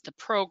offering the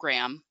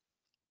program,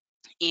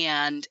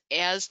 and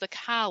as the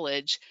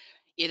college,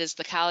 it is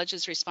the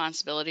college's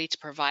responsibility to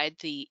provide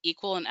the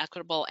equal and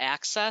equitable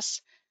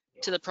access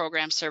to the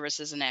program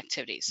services and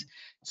activities.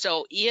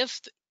 So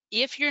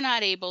if you're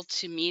not able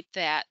to meet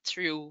that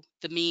through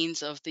the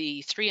means of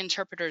the 3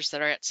 interpreters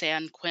that are at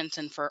San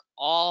Quentin for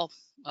all,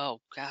 oh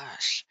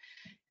gosh,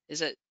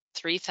 is it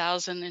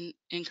 3,000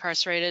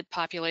 incarcerated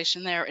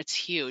population there? It's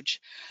huge.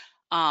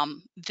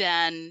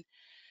 Then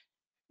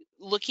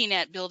looking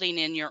at building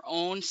in your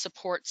own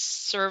support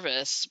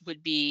service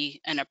would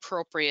be an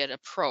appropriate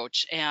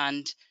approach.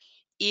 And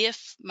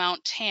if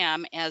Mount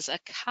Tam as a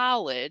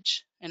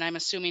college, and I'm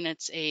assuming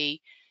it's a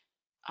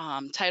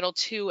Title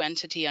II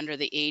entity under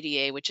the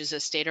ADA, which is a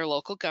state or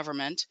local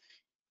government.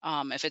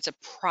 If it's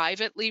a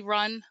privately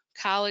run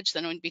college,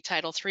 then it would be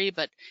Title III,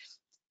 but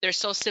they're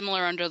so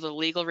similar under the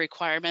legal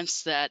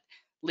requirements that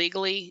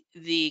legally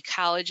the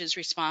college is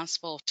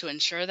responsible to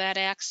ensure that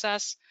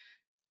access.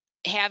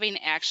 Having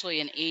actually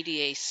an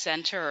ADA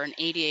center or an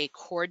ADA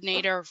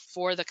coordinator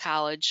for the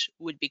college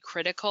would be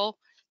critical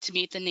to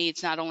meet the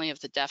needs not only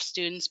of the deaf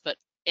students, but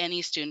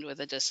any student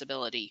with a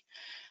disability.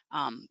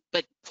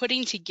 But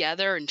putting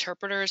together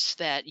interpreters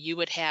that you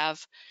would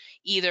have,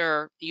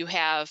 either you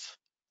have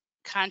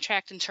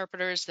contract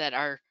interpreters that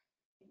are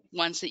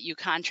ones that you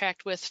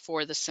contract with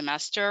for the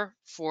semester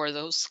for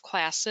those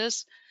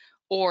classes,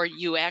 or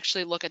you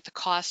actually look at the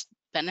cost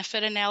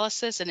benefit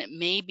analysis, and it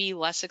may be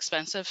less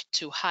expensive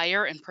to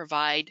hire and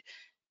provide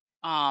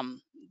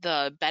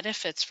the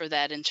benefits for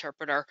that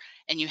interpreter,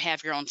 and you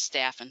have your own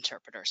staff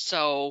interpreter.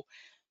 So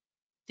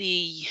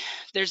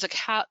there's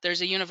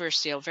a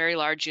university, a very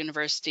large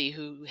university,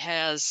 who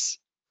has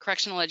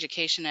correctional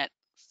education at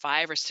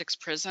 5 or 6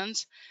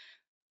 prisons.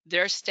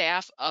 Their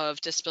staff of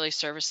disability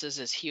services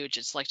is huge.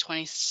 It's like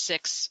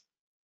 26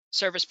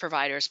 service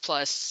providers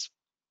plus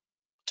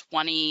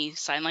 20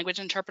 sign language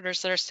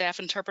interpreters that are staff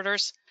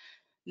interpreters.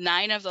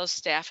 9 of those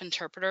staff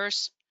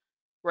interpreters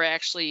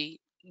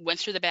went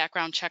through the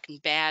background check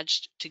and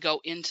badged to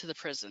go into the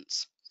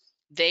prisons.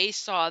 They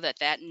saw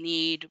that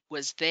need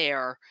was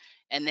there,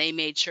 and they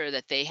made sure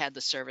that they had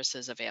the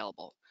services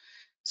available.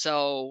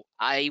 So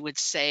I would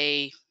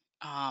say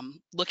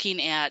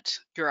looking at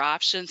your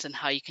options and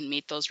how you can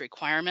meet those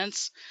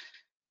requirements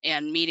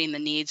and meeting the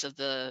needs of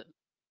the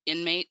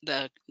inmate,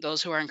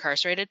 those who are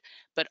incarcerated,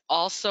 but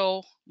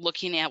also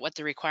looking at what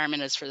the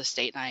requirement is for the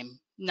state. And I'm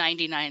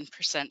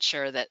 99%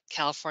 sure that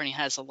California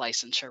has a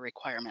licensure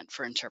requirement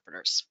for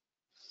interpreters.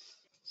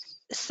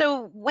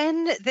 So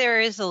when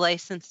there is a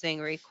licensing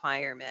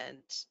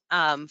requirement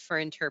for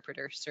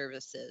interpreter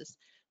services,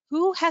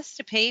 who has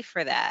to pay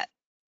for that?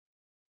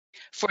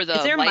 For the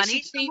Is there money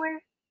licensing,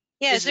 somewhere?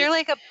 Yeah, is there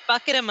like a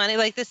bucket of money?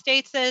 Like the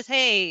state says,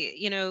 hey,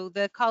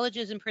 the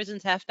colleges and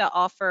prisons have to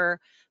offer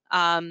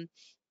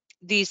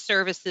these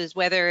services,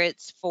 whether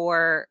it's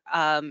for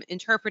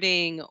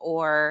interpreting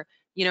or,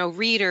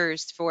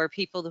 readers for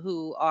people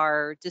who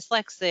are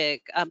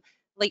dyslexic.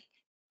 Like,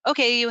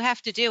 okay, you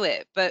have to do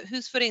it, but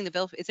who's footing the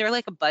bill? Is there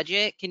like a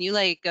budget? Can you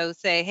like go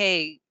say,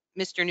 hey,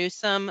 Mr.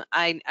 Newsom,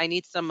 I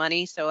need some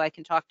money so I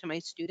can talk to my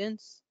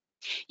students?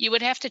 You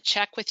would have to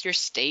check with your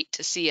state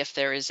to see if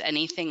there is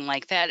anything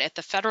like that. At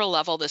the federal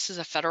level, this is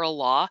a federal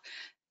law.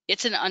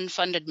 It's an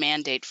unfunded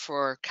mandate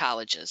for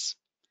colleges.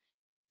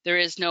 There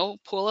is no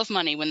pool of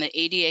money. When the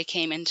ADA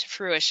came into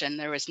fruition,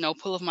 there was no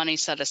pool of money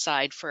set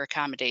aside for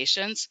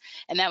accommodations.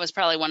 And that was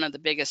probably one of the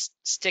biggest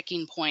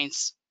sticking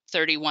points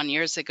 31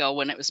 years ago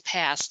when it was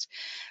passed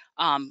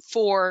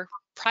for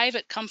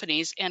private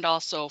companies and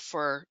also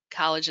for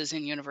colleges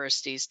and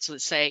universities to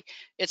say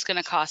it's going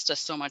to cost us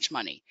so much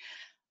money.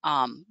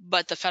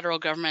 But the federal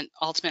government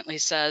ultimately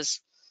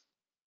says,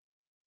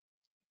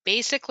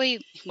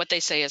 basically what they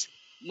say is,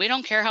 we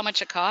don't care how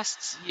much it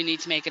costs, you need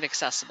to make it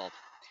accessible.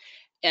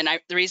 And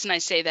the reason I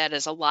say that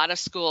is a lot of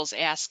schools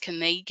ask, can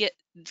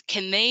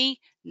they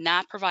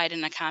not provide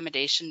an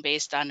accommodation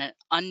based on an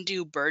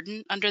undue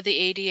burden under the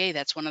ADA?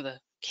 That's one of the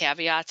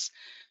caveats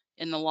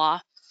in the law.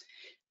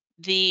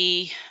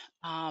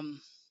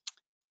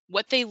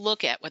 What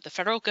the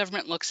federal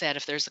government looks at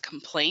if there's a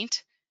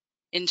complaint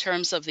in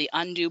terms of the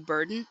undue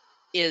burden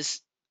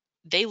is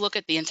they look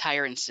at the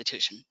entire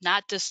institution,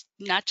 not just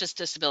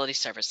disability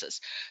services.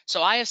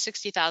 So I have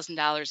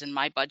 $60,000 in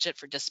my budget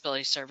for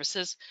disability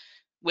services,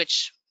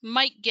 which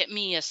might get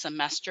me a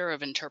semester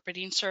of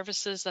interpreting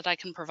services that I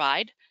can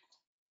provide.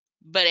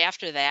 But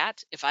after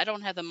that, if I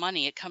don't have the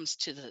money, it comes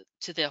to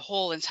the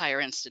whole entire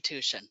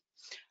institution.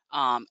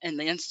 And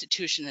the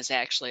institution is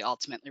actually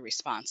ultimately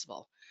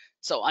responsible.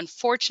 So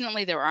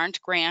unfortunately, there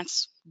aren't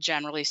grants,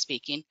 generally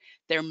speaking.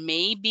 There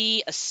may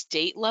be a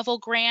state level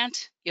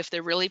grant if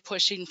they're really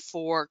pushing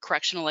for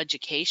correctional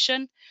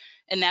education,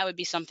 and that would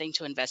be something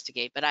to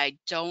investigate, but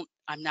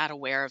I'm not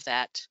aware of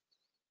that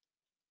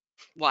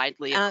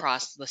widely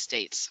across the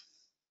states.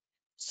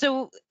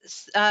 So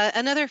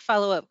another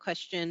follow-up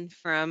question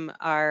from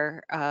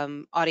our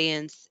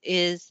audience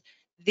is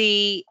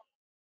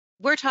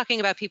we're talking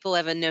about people who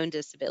have a known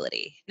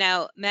disability.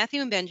 Now,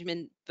 Matthew and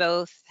Benjamin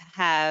both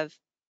have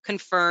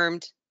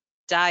confirmed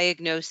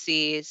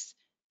diagnoses,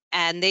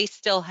 and they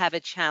still have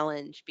a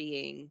challenge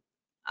being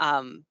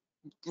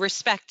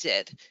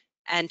respected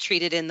and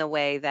treated in the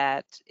way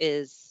that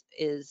is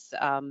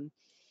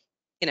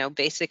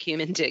basic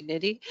human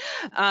dignity.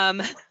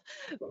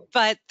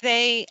 But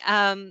they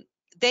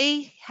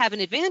have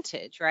an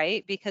advantage,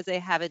 right? Because they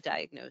have a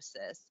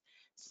diagnosis.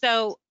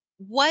 So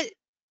what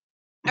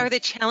are the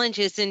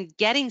challenges in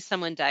getting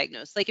someone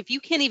diagnosed? Like, if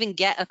you can't even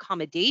get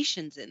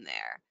accommodations in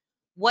there,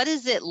 what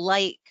is it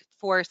like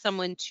for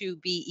someone to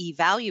be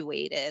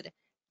evaluated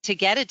to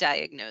get a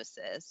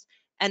diagnosis?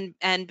 And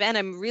Ben,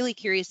 I'm really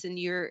curious in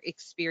your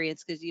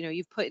experience, because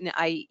you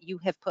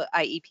have put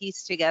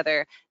IEPs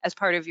together as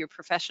part of your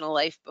professional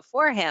life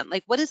beforehand.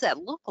 Like, what does that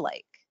look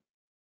like?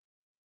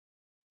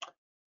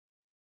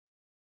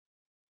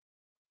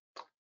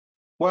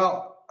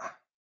 Well,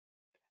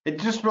 it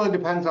just really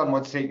depends on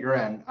what state you're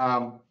in.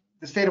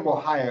 The state of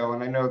Ohio,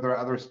 and I know there are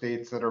other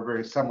states that are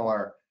very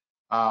similar,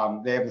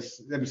 they have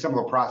a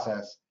similar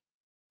process.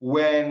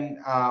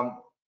 When a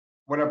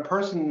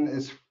person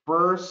is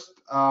first,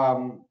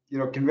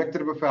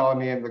 convicted of a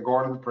felony and they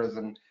go into the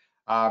prison,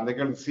 they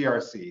go to the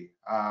CRC,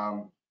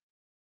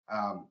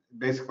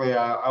 basically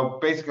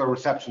a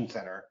reception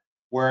center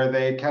where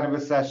they kind of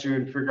assess you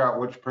and figure out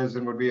which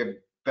prison would be a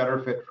better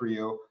fit for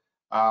you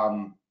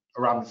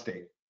around the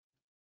state,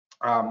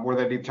 where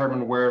they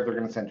determine where they're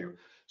going to send you.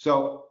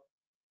 So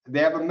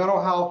they have a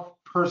mental health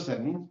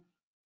person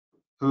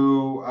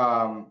who,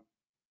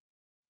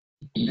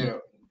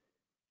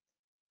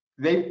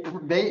 they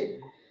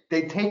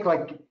take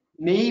like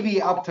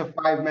maybe up to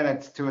 5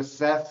 minutes to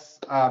assess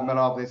mental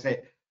health. They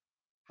say,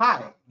 "Hi,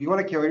 do you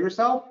want to kill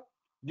yourself?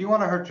 Do you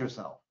want to hurt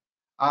yourself?"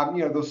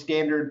 Those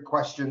standard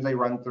questions they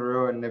run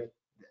through, and if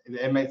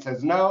the inmate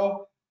says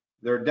no,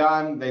 they're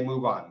done. They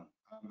move on,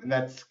 and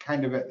that's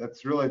kind of it.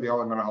 That's really the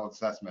only mental health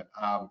assessment.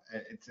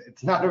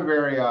 It's not a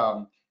very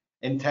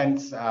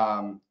intense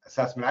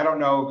assessment. I don't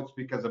know if it's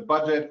because of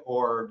budget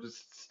or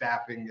just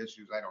staffing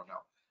issues. I don't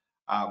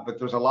know, but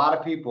there's a lot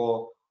of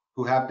people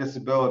who have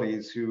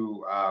disabilities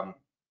who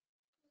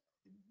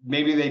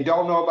maybe they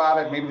don't know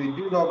about it, maybe they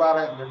do know about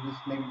it, and they're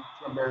just maybe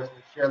too embarrassed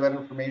to share that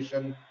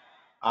information,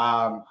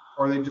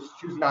 or they just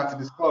choose not to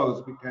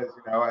disclose because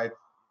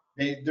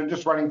they're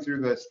just running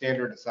through the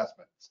standard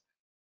assessments.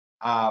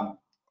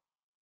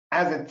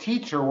 As a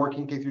teacher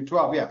working K through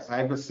 12, yes,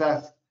 I've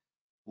assessed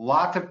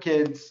lots of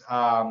kids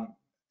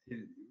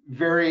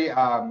very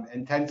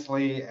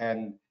intensely,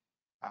 and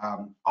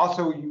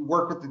also you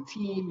work with the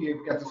team.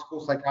 You've got the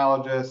school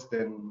psychologist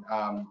and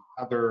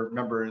other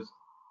members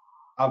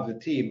of the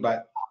team.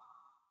 But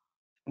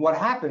what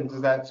happens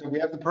is that, so we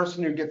have the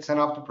person who gets sent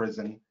off to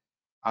prison,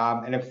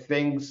 and if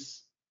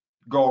things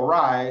go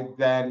awry,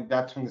 then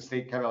that's when the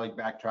state kind of like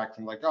backtracks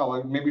and like, oh,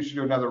 well, maybe we should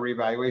do another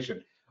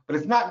reevaluation. But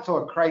it's not until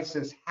a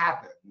crisis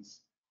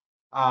happens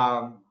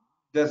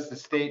does the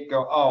state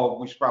go, oh,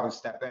 we should probably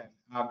step in.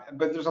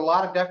 But there's a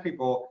lot of deaf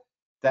people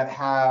that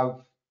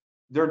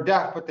they're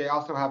deaf, but they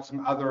also have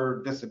some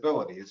other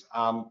disabilities,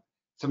 some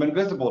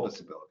invisible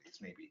disabilities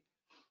maybe.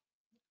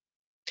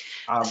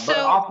 But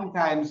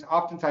oftentimes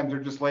they're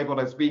just labeled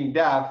as being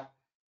deaf,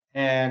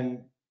 but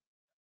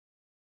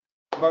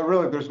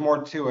really there's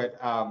more to it.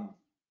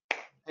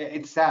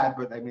 It's sad,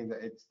 but I mean,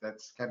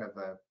 that's kind of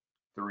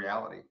the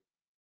reality.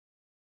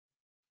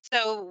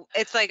 So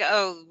it's like,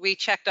 oh, we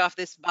checked off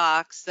this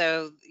box,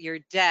 so you're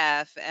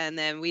deaf, and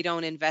then we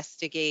don't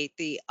investigate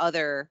the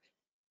other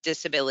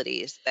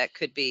disabilities that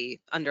could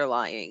be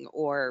underlying,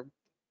 or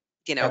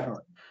Definitely.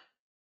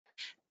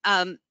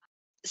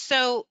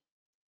 So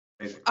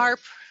Basically. are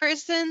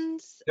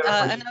prisons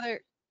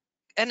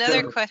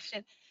another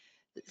question?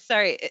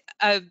 Sorry,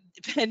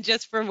 and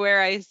just from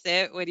where I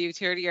sit, when you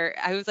turned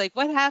I was like,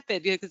 what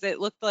happened? Because it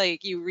looked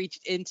like you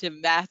reached into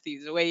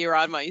Matthew's the way you're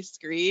on my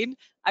screen.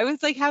 I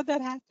was like, how'd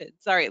that happen?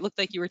 Sorry, it looked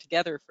like you were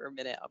together for a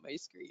minute on my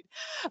screen.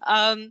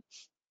 I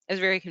was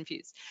very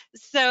confused.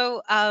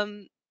 So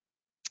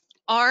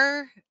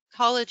are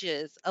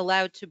colleges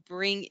allowed to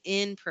bring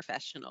in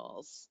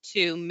professionals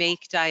to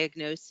make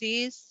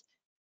diagnoses?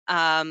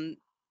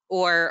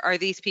 Or are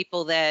these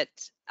people that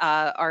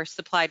are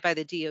supplied by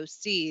the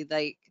DOC,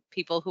 like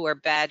people who are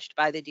badged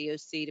by the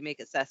DOC to make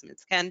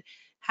assessments?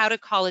 How do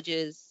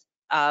colleges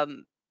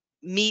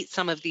meet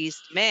some of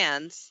these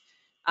demands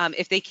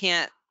if they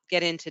can't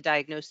get in to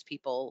diagnose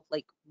people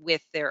like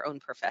with their own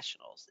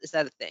professionals? Is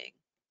that a thing?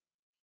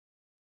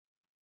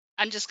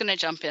 I'm just going to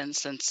jump in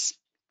since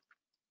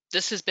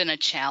this has been a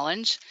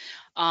challenge,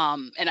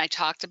 and I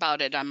talked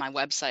about it on my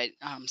website,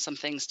 some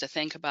things to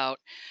think about.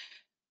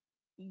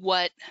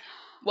 What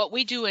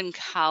we do in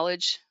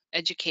college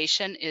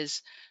education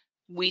is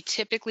we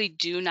typically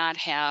do not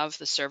have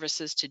the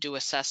services to do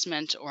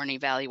assessment or an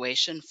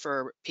evaluation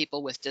for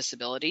people with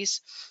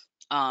disabilities.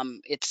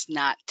 It's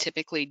not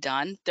typically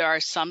done. There are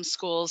some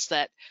schools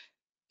that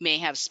may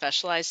have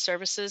specialized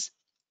services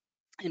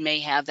and may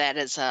have that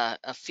as a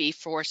fee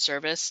for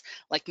service,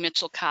 like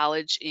Mitchell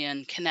College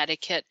in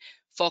Connecticut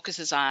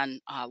focuses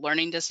on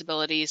learning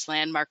disabilities.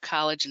 Landmark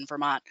College in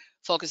Vermont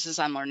focuses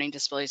on learning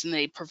disabilities, and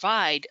they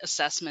provide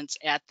assessments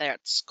at that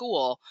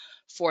school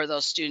for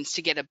those students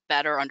to get a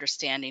better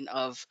understanding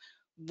of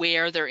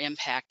where they're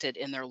impacted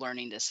in their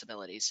learning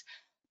disabilities.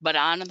 But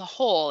on the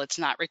whole, it's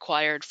not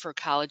required for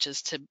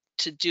colleges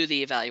to do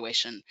the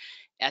evaluation.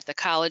 At the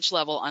college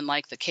level,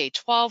 unlike the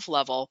K-12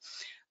 level,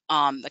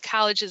 the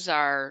colleges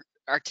are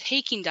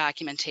taking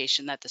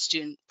documentation that the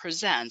student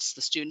presents.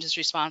 The student is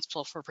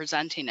responsible for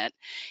presenting it,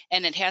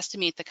 and it has to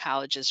meet the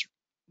college's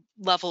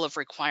level of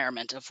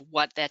requirement of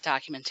what that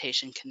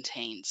documentation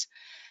contains.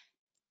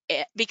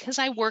 Because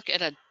I work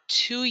at a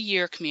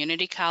 2-year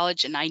community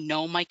college and I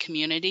know my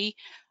community,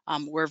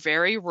 we're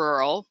very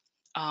rural.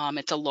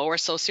 It's a lower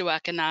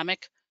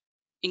socioeconomic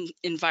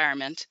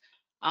environment.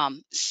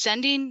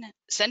 Sending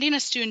a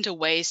student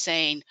away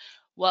saying,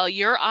 well,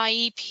 your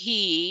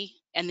IEP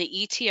and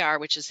the ETR,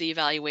 which is the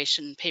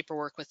evaluation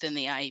paperwork within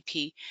the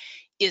IEP,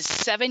 is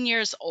 7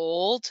 years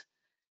old,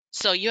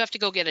 so you have to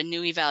go get a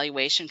new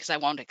evaluation because I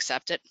won't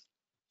accept it,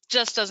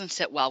 just doesn't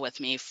sit well with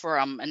me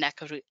from an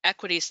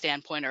equity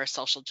standpoint or a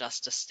social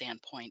justice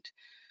standpoint.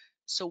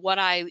 So what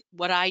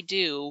I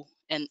do,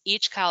 and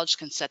each college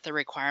can set the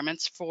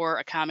requirements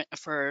for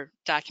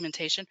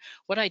documentation.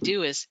 What I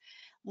do is,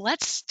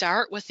 let's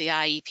start with the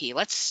IEP.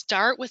 Let's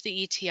start with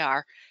the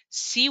ETR,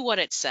 see what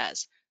it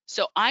says.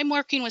 So I'm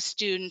working with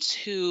students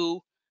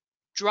who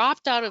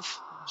dropped out of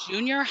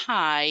junior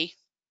high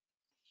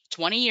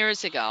 20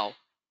 years ago.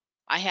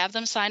 I have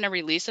them sign a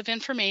release of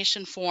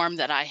information form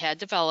that I had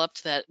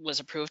developed that was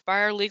approved by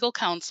our legal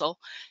counsel,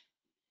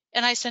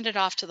 and I send it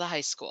off to the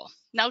high school.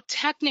 Now,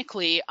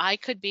 technically, I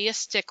could be a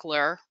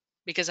stickler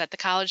because at the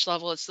college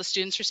level, it's the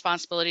student's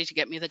responsibility to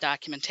get me the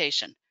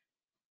documentation.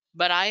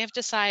 But I have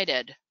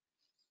decided,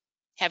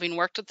 having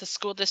worked with the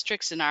school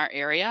districts in our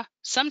area,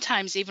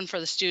 sometimes even for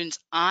the students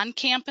on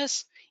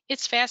campus,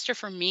 it's faster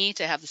for me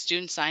to have the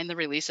student sign the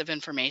release of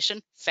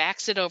information,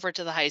 fax it over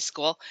to the high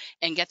school,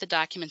 and get the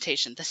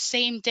documentation the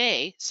same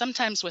day,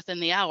 sometimes within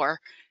the hour,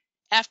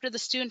 after the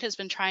student has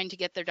been trying to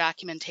get their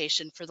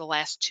documentation for the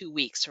last 2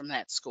 weeks from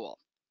that school.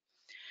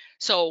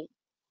 So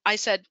I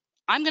said,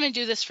 I'm going to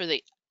do this for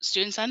the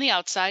students on the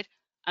outside.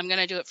 I'm going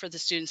to do it for the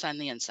students on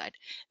the inside.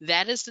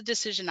 That is the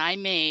decision I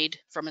made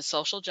from a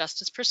social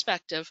justice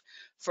perspective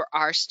for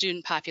our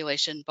student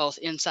population, both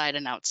inside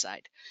and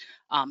outside.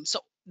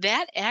 So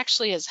that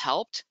actually has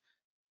helped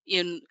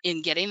in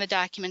getting the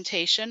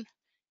documentation.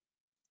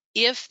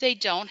 If they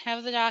don't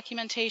have the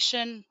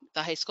documentation,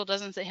 the high school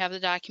doesn't have the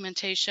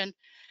documentation,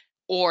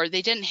 or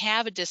they didn't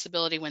have a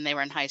disability when they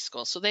were in high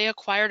school, so they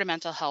acquired a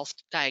mental health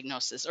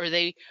diagnosis, or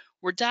they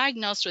were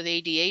diagnosed with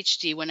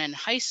ADHD when in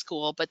high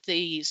school, but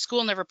the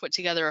school never put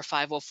together a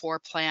 504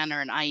 plan or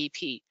an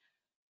IEP.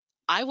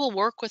 I will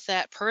work with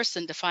that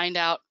person to find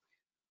out,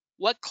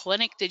 what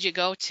clinic did you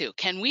go to?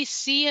 Can we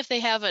see if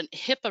they have a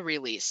HIPAA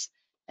release?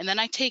 And then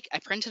I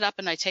print it up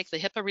and I take the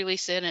HIPAA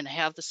release in and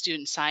have the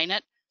student sign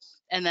it,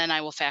 and then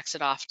I will fax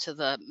it off to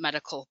the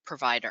medical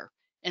provider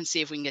and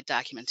see if we can get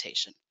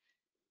documentation.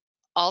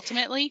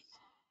 Ultimately,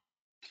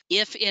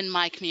 if in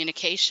my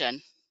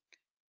communication,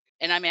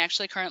 and I'm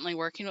actually currently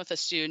working with a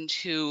student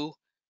who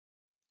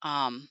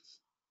I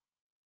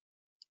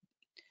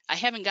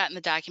haven't gotten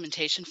the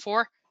documentation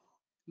for,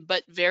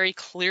 but very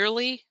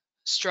clearly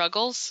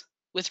struggles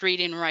with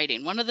reading and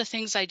writing. One of the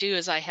things I do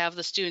is I have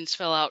the students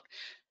fill out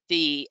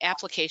the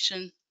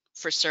application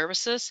for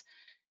services,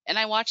 and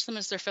I watch them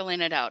as they're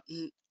filling it out.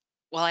 And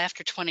well,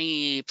 after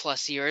 20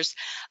 plus years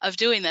of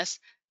doing this,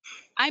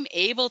 I'm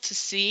able to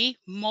see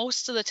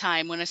most of the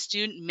time when a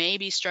student may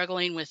be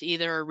struggling with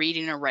either a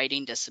reading or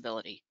writing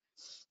disability.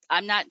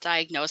 I'm not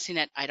diagnosing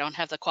it. I don't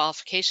have the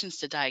qualifications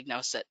to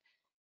diagnose it,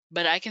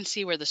 but I can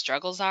see where the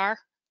struggles are,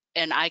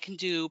 and I can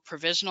do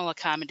provisional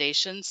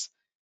accommodations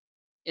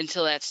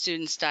until that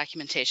student's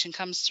documentation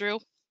comes through.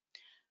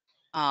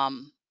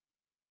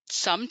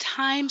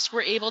 Sometimes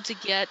we're able to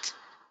get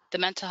the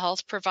mental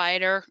health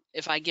provider,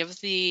 if I give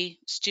the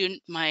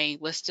student my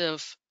list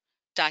of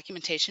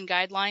documentation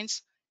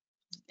guidelines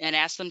and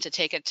ask them to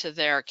take it to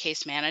their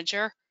case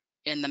manager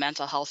in the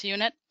mental health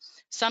unit,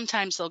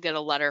 sometimes they'll get a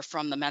letter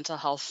from the mental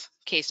health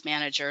case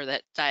manager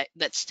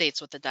that states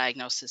what the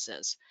diagnosis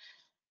is.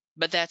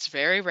 But that's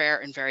very rare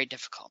and very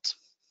difficult.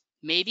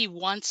 Maybe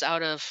once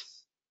out of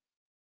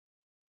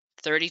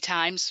 30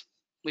 times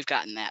we've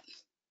gotten that.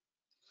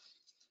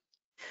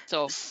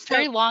 So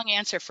very long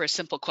answer for a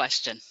simple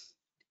question.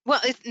 Well,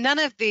 none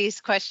of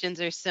these questions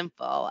are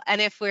simple.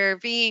 And if we're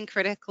being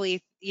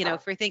critically,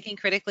 if we're thinking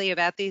critically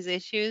about these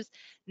issues,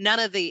 none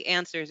of the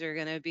answers are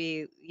going to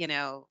be,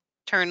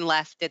 turn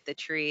left at the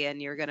tree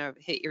and you're going to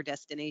hit your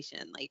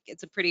destination. Like,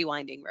 it's a pretty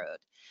winding road.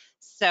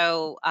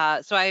 So,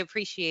 so I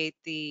appreciate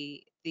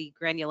the the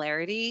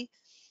granularity.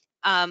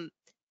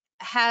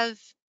 Have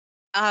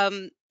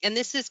and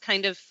this is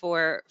kind of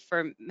for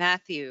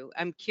Matthew.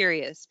 I'm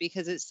curious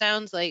because it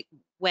sounds like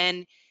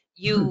when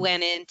you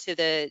went into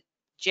the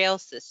jail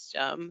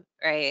system,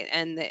 right,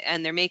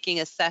 and they're making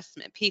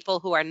assessment, people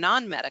who are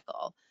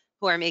non-medical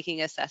who are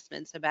making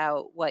assessments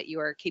about what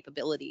your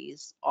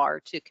capabilities are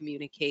to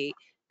communicate,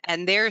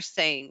 and they're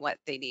saying what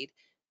they need,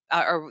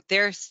 or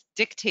they're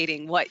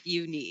dictating what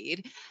you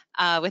need,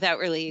 without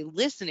really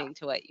listening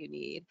to what you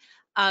need.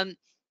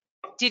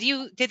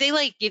 Did they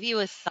like give you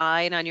a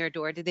sign on your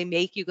door? Did they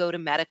make you go to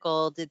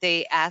medical? Did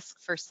they ask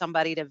for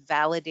somebody to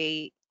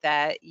validate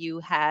that you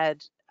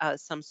had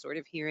some sort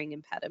of hearing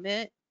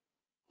impediment?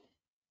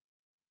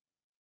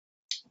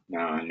 No,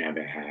 I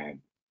never had.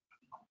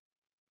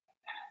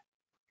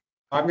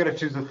 I'm gonna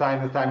choose a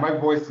sign this time. My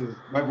voice is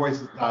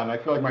done. I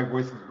feel like my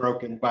voice is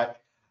broken,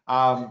 but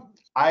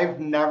I've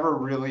never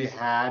really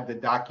had the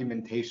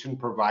documentation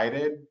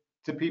provided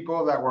to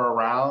people that were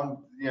around,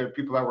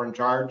 people that were in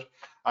charge.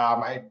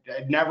 I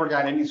never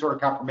got any sort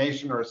of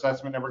confirmation or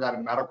assessment, never got a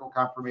medical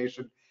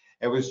confirmation.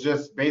 It was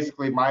just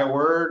basically my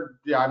word.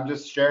 Yeah, I'm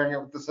just sharing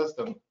it with the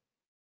system.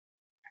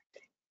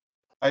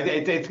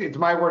 It's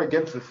my word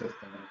against the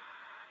system.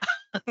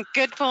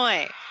 Good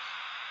point.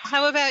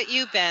 How about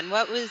you, Ben?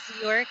 What was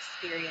your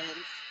experience?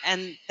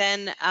 And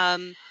then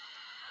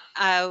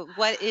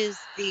what is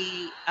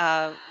the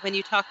when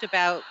you talked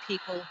about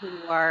people who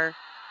are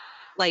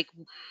like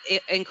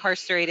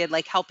incarcerated,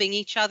 like helping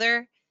each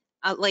other,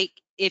 like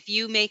if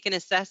you make an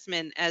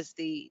assessment as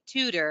the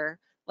tutor,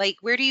 like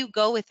where do you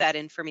go with that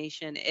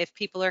information if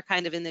people are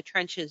kind of in the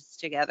trenches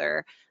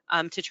together,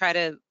 to try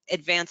to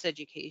advance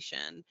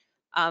education?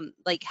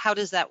 Like how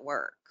does that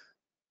work?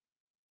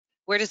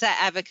 Where does that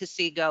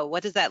advocacy go?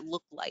 What does that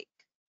look like?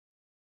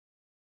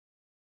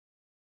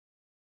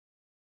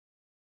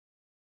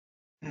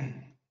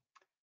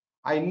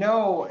 I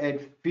know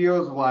it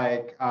feels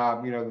like,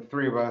 the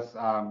three of us,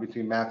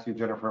 between Matthew,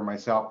 Jenifer, and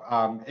myself,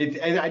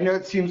 I know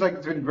it seems like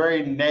it's been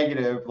very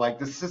negative, like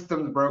the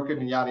system's broken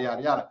and yada,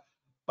 yada, yada.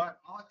 But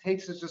all it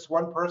takes is just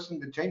one person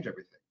to change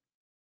everything.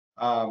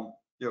 Um,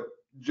 you know,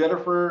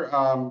 Jenifer,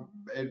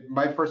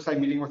 my first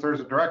time meeting with her as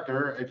a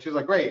director, and she's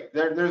like, wait,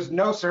 there's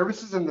no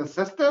services in the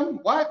system?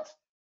 What?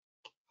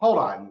 Hold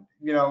on,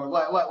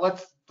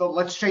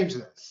 let's change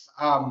this.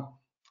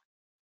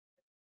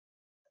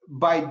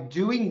 By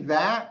doing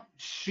that,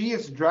 she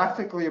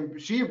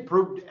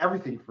improved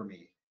everything for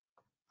me.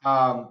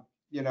 Um,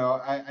 you know,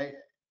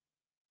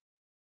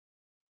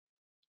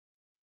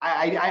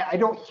 I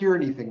don't hear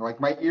anything. Like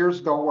my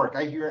ears don't work.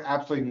 I hear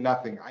absolutely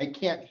nothing. I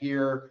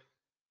hear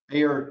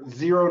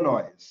zero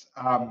noise.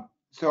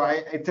 So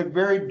it's a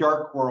very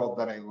dark world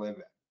that I live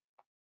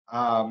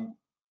in.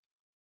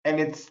 And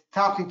it's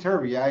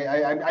topsy-turvy.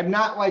 I'm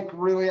not like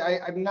really,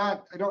 I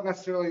don't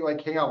necessarily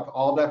like hang out with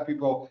all deaf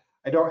people.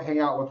 I don't hang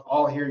out with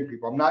all hearing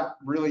people. I'm not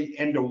really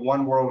into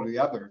one world or the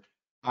other.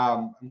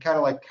 I'm kind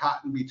of like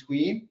caught in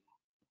between.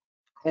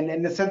 And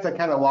in the sense, I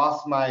kind of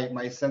lost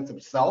my sense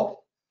of self.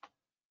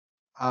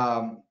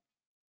 And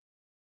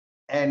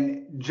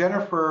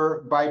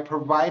Jenifer, by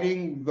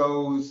providing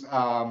those,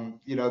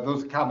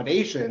 those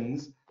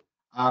accommodations,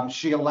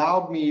 she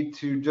allowed me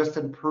to just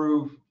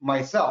improve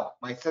myself,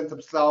 my sense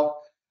of self,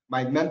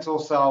 my mental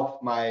self,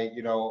 my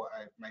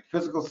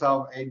physical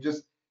self.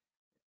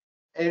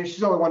 And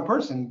she's only one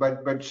person,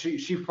 but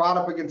she fought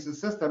up against the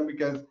system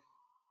because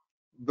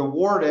the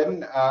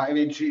warden,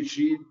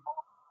 she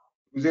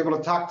was able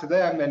to talk to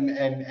them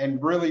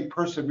and really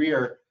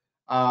persevere,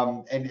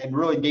 and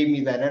really gave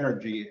me that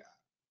energy.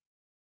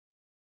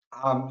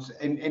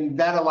 And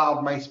that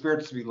allowed my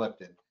spirits to be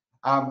lifted.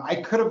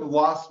 I could have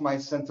lost my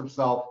sense of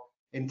self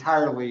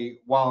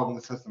entirely while in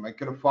the system. I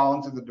could have fallen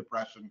into the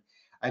depression.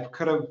 I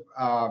could have,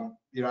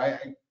 I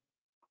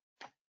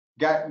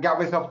got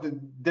myself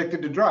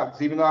addicted to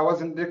drugs, even though I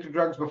wasn't addicted to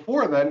drugs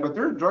before then, but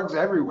there are drugs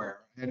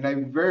everywhere. And I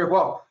very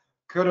well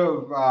could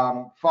have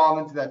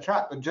fallen into that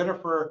trap. But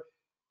Jenifer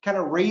kind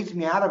of raised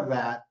me out of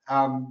that,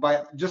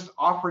 by just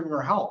offering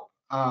her help.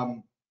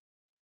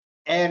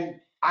 And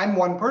I'm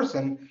one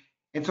person.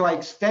 And so I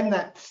extend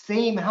that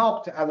same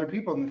help to other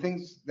people. And the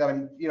things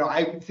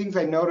that things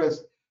I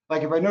noticed,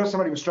 like if I noticed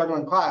somebody was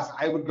struggling in class,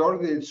 I would go to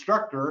the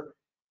instructor,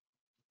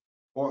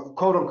 or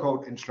quote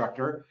unquote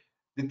instructor,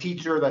 the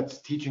teacher that's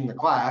teaching the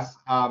class.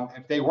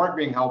 If they weren't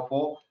being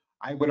helpful,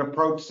 I would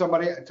approach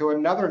somebody to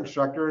another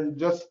instructor and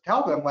just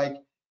tell them like,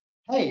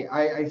 hey,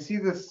 I see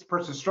this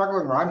person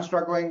struggling, or I'm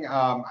struggling.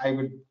 I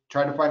would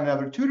try to find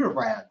another tutor if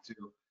I had to.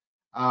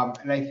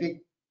 And I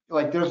think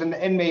like there's an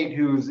inmate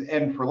who's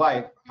in for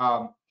life,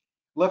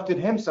 lifted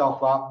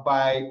himself up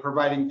by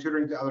providing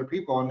tutoring to other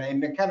people,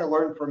 and kind of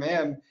learned from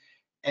him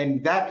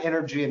and that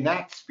energy and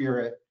that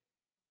spirit,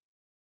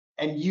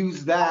 and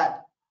use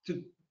that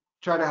to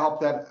try to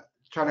help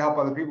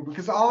other people,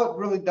 because all it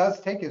really does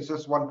take is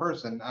just one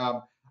person.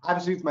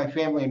 Obviously with my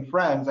family and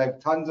friends, I have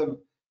tons of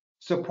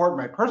support in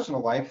my personal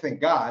life, thank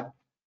God.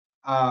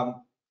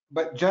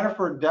 But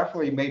Jenifer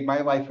definitely made my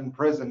life in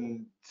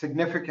prison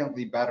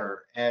significantly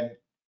better. And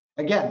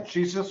again,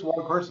 she's just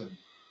one person.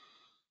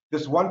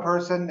 this one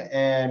person,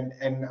 and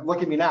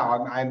look at me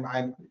now.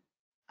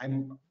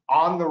 I'm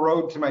on the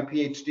road to my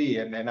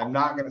PhD, and I'm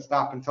not going to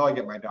stop until I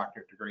get my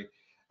doctorate degree.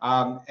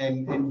 And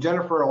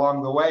Jenifer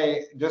along the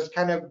way just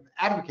kind of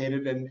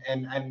advocated,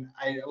 and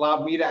I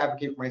allowed me to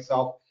advocate for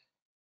myself,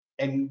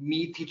 and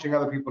me teaching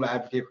other people to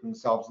advocate for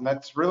themselves. And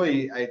that's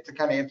really, to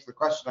kind of answer the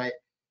question,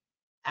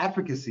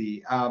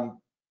 advocacy.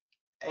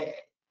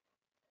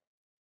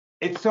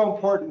 It's so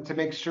important to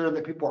make sure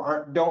that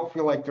people don't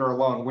feel like they're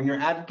alone. When you're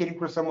advocating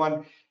for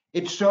someone,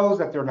 it shows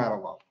that they're not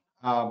alone.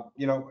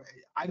 You know,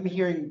 I'm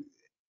hearing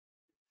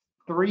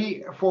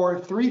for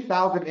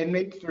 3,000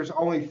 inmates, there's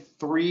only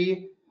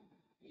three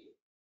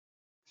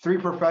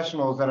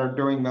professionals that are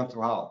doing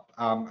mental health.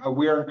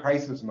 We are in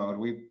crisis mode.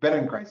 We've been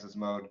in crisis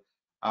mode.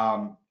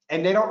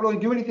 And they don't really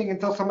do anything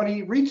until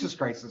somebody reaches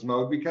crisis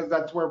mode, because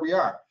that's where we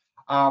are.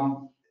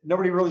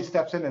 Nobody really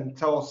steps in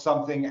until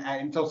somebody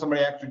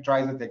actually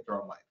tries to take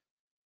their own life.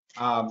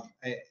 I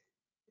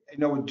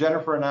know with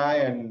Jenifer and I,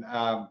 and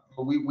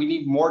we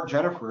need more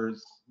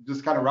Jenifers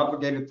just kind of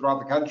replicated throughout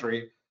the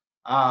country.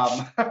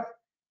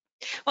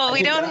 Well,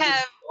 we don't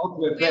have,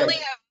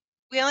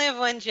 we only have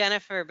one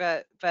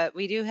Jenifer, but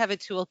we do have a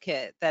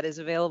toolkit that is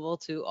available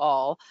to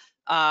all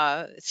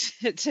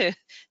to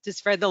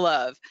spread the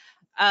love.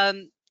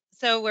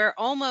 So we're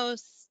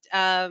almost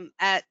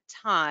at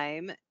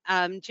time.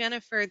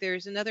 Jenifer,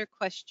 there's another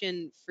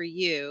question for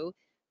you,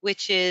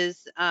 which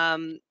is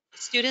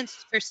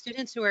for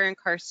students who are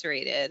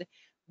incarcerated,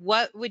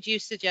 what would you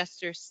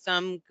suggest are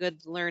some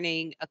good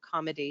learning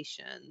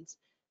accommodations?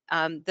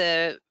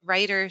 The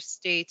writer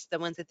states the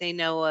ones that they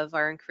know of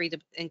are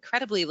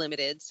incredibly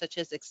limited, such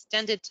as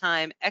extended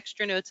time,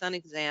 extra notes on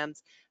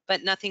exams,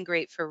 but nothing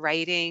great for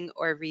writing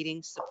or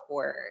reading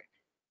support.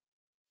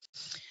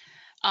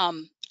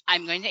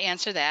 I'm going to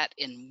answer that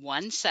in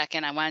 1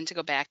 second. I wanted to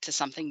go back to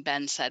something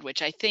Ben said,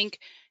 which I think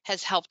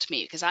has helped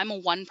me, because I'm a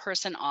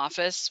one-person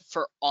office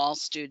for all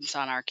students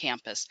on our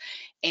campus.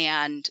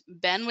 And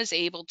Ben was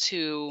able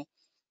to,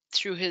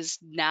 through his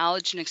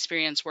knowledge and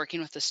experience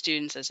working with the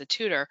students as a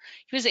tutor,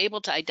 he was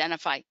able to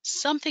identify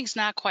something's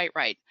not quite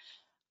right.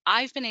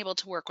 I've been able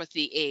to work with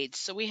the aides.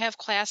 So we have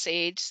class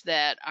aides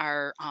that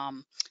are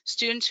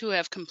students who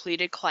have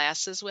completed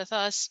classes with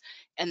us,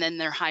 and then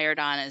they're hired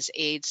on as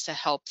aides to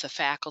help the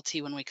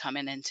faculty when we come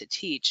in and to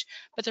teach.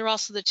 But they're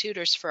also the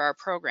tutors for our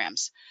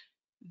programs.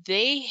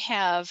 They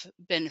have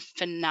been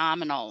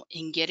phenomenal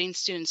in getting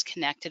students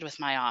connected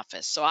with my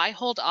office. So I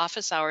hold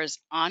office hours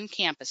on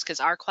campus because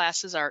our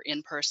classes are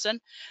in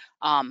person.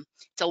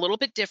 It's a little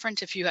bit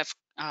different if you have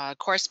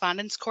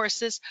correspondence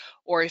courses,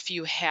 or if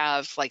you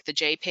have like the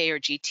JPay or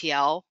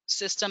GTL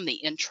system,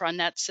 the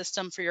intranet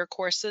system for your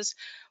courses,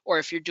 or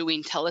if you're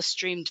doing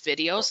telestreamed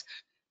videos.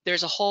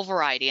 There's a whole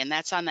variety, and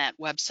that's on that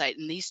website.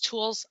 And these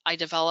tools I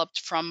developed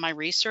from my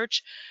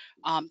research,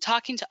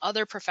 talking to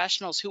other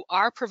professionals who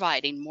are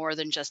providing more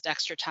than just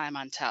extra time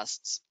on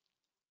tests.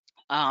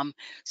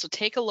 So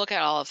take a look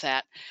at all of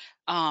that.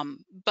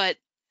 But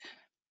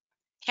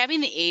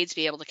having the aides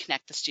be able to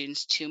connect the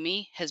students to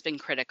me has been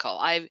critical.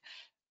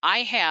 I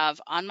have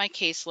on my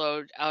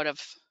caseload, out of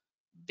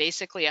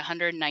basically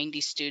 190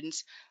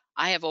 students,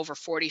 I have over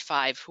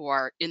 45 who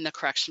are in the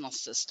correctional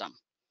system.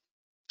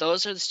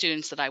 Those are the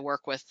students that I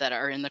work with that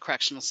are in the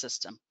correctional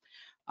system.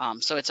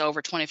 So it's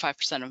over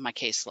 25% of my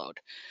caseload.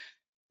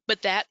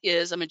 But that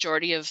is a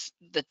majority of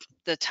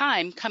the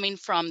time coming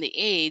from the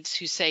aides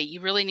who say,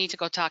 you really need to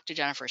go talk to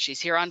Jenifer. She's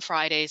here on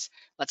Fridays.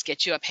 Let's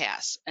get you a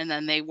pass. And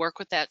then they work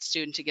with that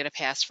student to get a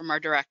pass from our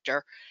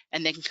director,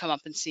 and they can come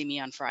up and see me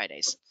on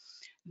Fridays.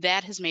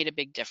 That has made a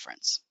big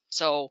difference.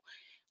 So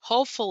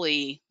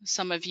hopefully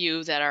some of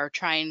you that are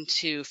trying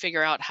to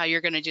figure out how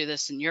you're going to do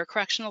this in your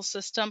correctional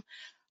system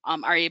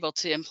are able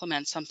to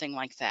implement something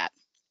like that.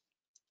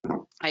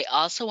 I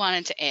also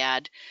wanted to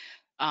add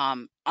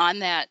on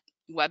that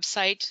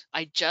website,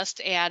 I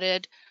just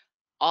added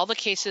all the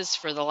cases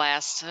for the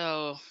last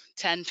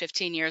 10,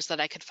 15 years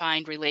that I could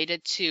find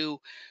related to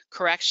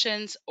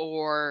corrections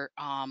or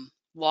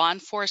law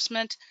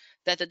enforcement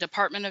that the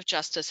Department of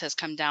Justice has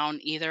come down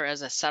either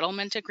as a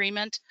settlement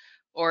agreement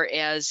or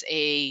as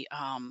a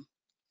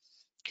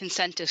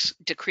consent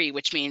decree,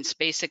 which means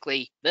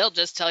basically they'll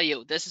just tell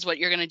you this is what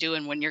you're going to do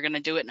and when you're going to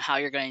do it and how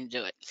you're going to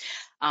do it.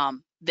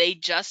 They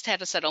just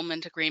had a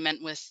settlement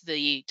agreement with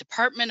the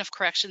Department of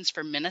Corrections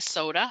for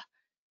Minnesota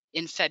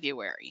in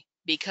February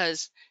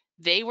because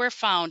they were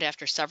found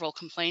after several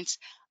complaints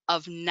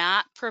of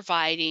not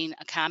providing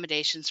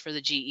accommodations for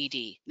the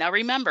GED. Now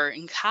remember,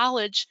 in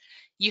college,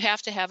 you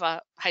have to have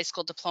a high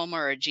school diploma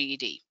or a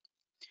GED.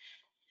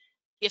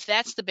 If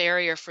that's the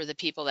barrier for the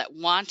people that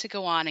want to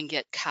go on and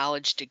get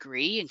college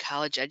degree and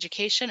college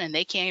education and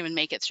they can't even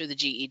make it through the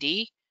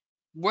GED,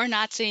 we're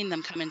not seeing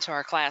them come into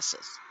our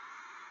classes.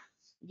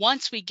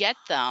 Once we get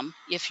them,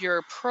 if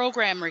your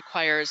program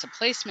requires a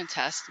placement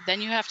test,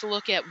 then you have to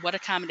look at what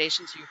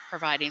accommodations you're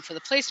providing for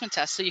the placement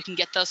test so you can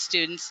get those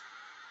students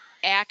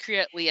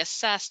accurately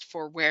assessed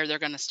for where they're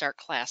going to start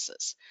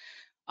classes.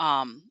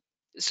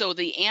 So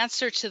the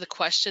answer to the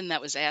question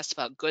that was asked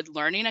about good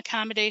learning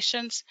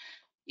accommodations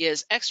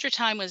is extra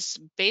time was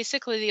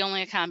basically the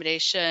only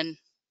accommodation.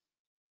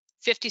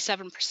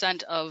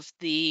 57% of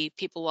the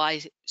people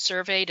I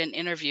surveyed and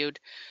interviewed,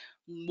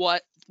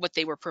 what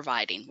they were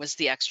providing was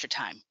the extra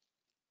time.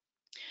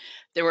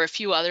 There were a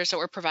few others that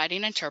were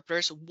providing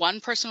interpreters.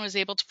 One person was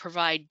able to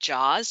provide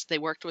JAWS. They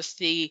worked with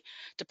the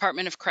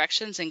Department of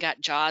Corrections and got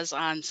JAWS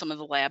on some of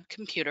the lab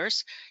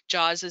computers.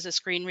 JAWS is a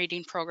screen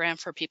reading program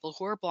for people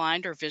who are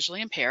blind or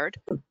visually impaired.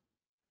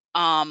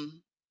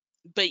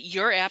 But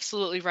you're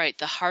absolutely right.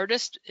 The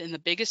hardest and the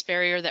biggest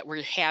barrier that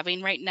we're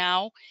having right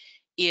now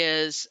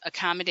is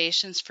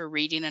accommodations for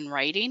reading and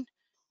writing.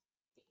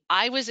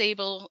 I was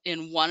able,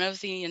 in one of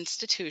the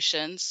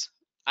institutions,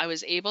 I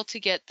was able to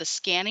get the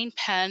scanning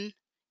pen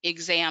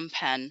exam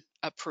pen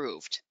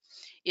approved.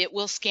 It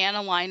will scan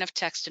a line of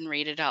text and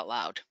read it out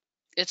loud.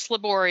 It's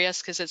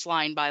laborious because it's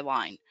line by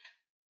line.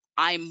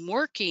 I'm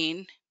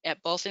working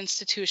at both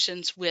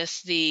institutions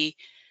with the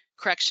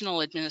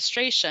correctional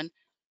administration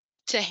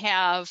to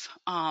have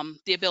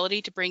the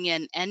ability to bring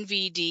in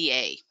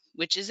NVDA,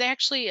 which is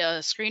actually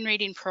a screen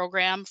reading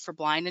program for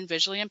blind and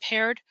visually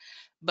impaired,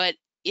 but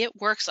it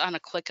works on a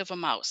click of a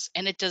mouse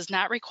and it does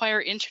not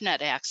require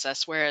internet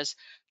access, whereas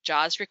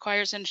JAWS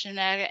requires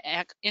internet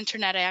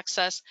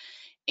access,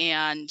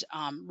 and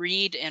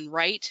Read and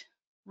Write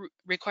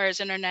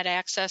requires internet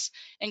access,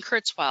 and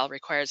Kurzweil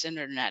requires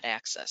internet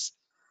access.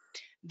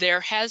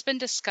 There has been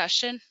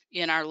discussion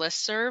in our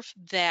listserv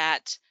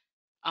that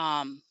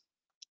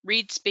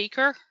Read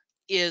Speaker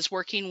is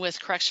working with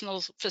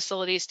correctional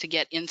facilities to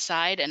get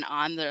inside and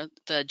on the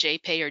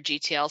JPay or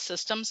GTL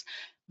systems,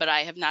 but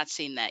I have not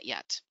seen that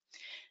yet.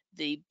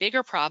 The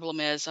bigger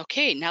problem is,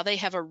 okay, now they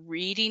have a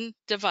reading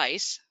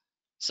device,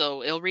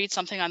 so it'll read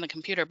something on the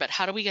computer, but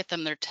how do we get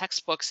them their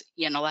textbooks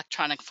in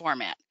electronic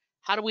format?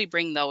 How do we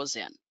bring those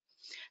in?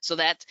 So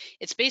that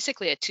it's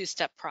basically a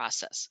two-step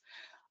process.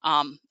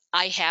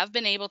 I have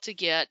been able to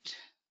get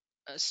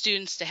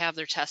students to have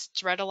their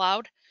tests read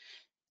aloud,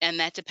 and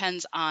that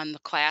depends on the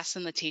class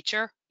and the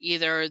teacher.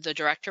 Either the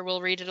director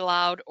will read it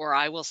aloud or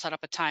I will set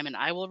up a time and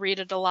I will read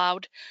it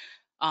aloud.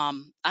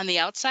 On the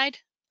outside,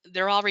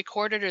 they're all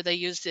recorded or they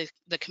use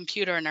the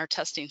computer in our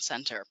testing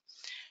center.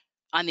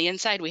 On the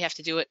inside, we have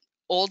to do it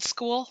old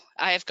school.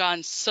 I have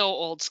gone so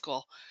old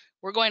school.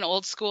 We're going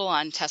old school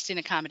on testing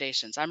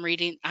accommodations.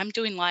 I'm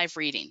doing live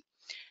reading.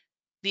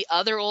 The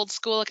other old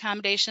school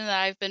accommodation that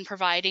I've been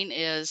providing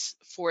is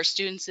for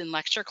students in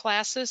lecture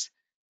classes,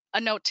 a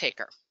note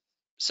taker.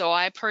 So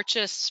I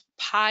purchase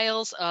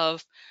piles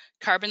of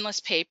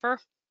carbonless paper,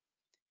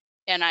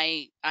 and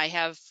I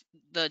have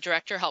the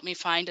director help me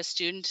find a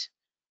student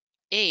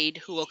aide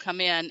who will come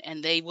in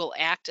and they will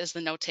act as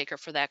the note taker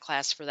for that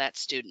class for that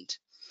student.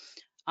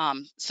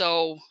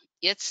 So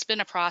it's been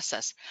a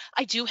process.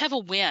 I do have a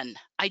win.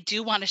 I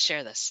do want to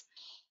share this.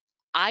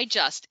 I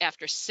just,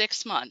 after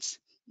 6 months,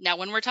 now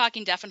when we're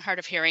talking deaf and hard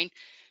of hearing,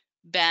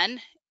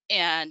 Ben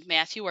and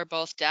Matthew are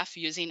both deaf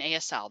using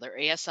ASL. They're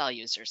ASL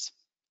users.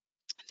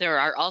 There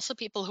are also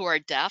people who are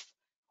deaf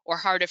or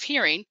hard of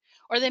hearing,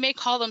 or they may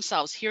call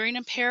themselves hearing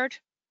impaired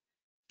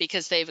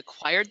because they've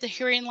acquired the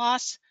hearing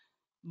loss,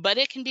 but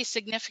it can be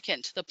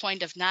significant to the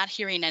point of not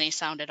hearing any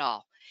sound at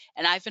all.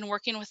 And I've been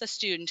working with a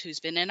student who's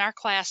been in our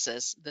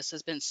classes. This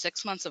has been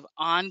 6 months of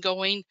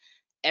ongoing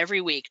every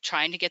week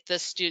trying to get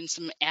this student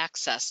some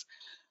access.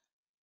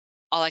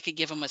 All I could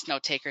give him was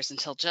note takers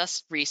until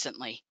just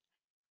recently.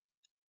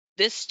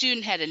 This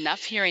student had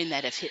enough hearing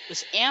that if it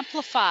was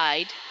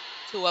amplified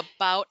to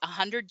about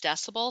 100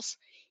 decibels,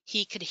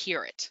 he could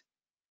hear it.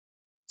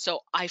 So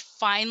I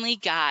finally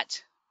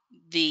got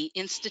the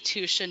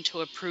institution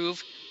to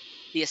approve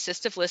the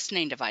assistive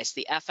listening device,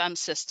 the FM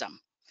system.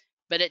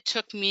 But it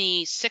took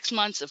me 6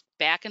 months of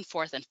back and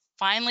forth and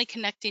finally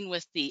connecting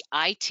with the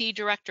IT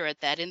director at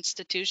that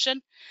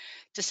institution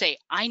to say,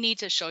 I need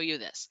to show you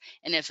this.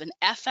 And if an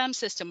FM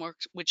system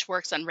which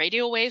works on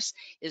radio waves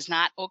is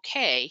not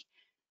okay,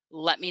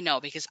 let me know,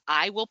 because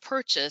I will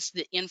purchase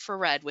the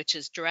infrared, which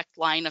is direct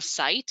line of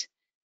sight,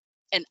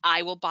 and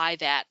I will buy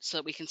that so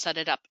that we can set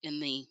it up in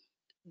the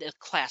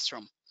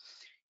classroom.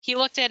 He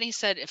looked at it and he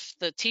said, if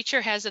the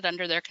teacher has it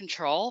under their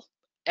control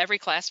every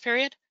class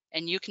period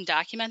and you can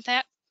document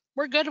that,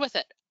 we're good with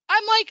it.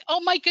 I'm like,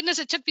 oh my goodness,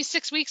 it took me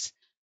 6 weeks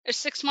or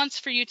 6 months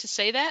for you to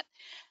say that.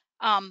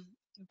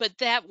 But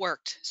that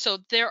worked. So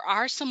there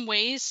are some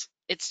ways.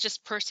 It's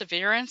just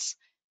perseverance,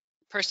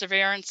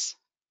 perseverance,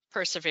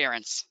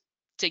 perseverance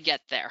to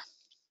get there.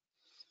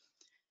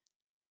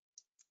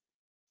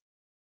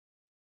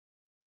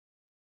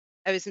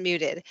 I was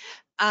muted.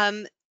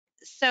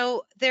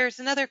 So there's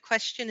another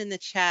question in the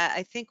chat.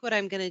 I think what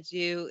I'm going to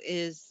do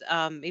is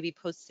maybe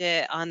post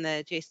it on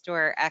the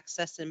JSTOR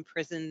Access in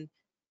Prison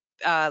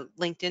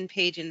LinkedIn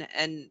page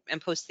and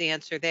post the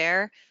answer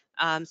there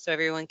so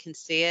everyone can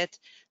see it.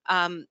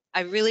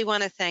 I really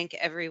want to thank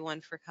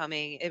everyone for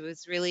coming. It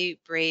was really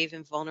brave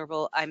and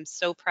vulnerable. I'm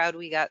so proud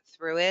we got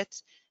through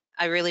it.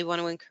 I really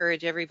want to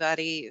encourage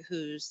everybody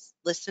who's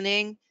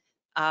listening,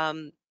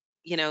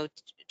 you know,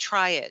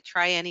 try it,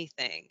 try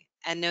anything,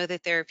 and know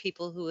that there are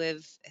people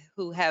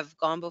who have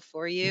gone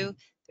before you.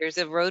 There's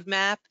a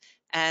roadmap,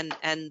 and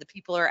the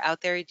people are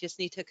out there. You just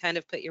need to kind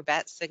of put your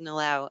bat signal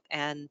out,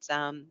 and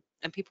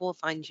people will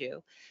find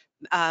you.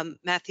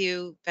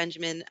 Matthew,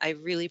 Benjamin, I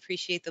really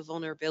appreciate the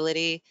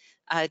vulnerability.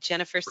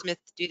 Jenifer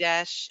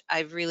Smith-Dudash,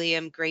 I really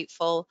am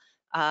grateful.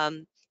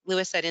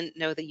 Lewis, I didn't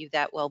know that you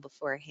that well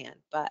beforehand,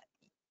 but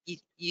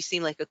you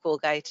seem like a cool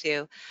guy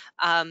too.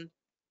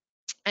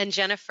 And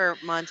Jenifer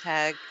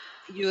Montag,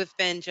 you have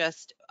been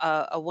just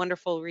a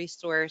wonderful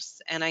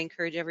resource, and I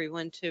encourage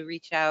everyone to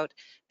reach out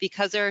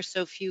because there are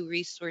so few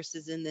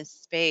resources in this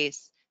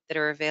space that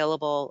are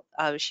available.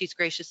 She's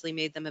graciously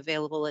made them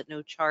available at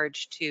no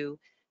charge to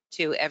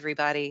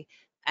everybody,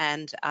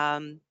 and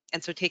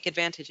so take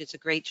advantage. It's a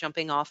great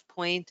jumping off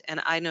point,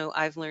 and I know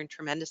I've learned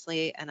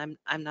tremendously, and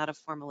I'm not a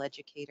formal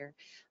educator,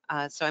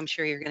 so I'm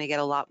sure you're going to get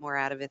a lot more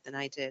out of it than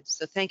I did.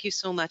 So thank you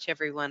so much,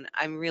 everyone.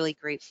 I'm really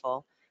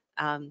grateful.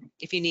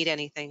 If you need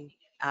anything,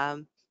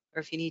 or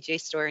if you need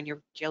JSTOR in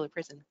your jail or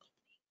prison.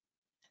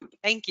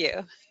 Thank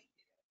you.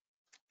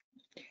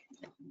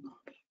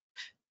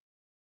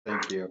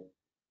 Thank you.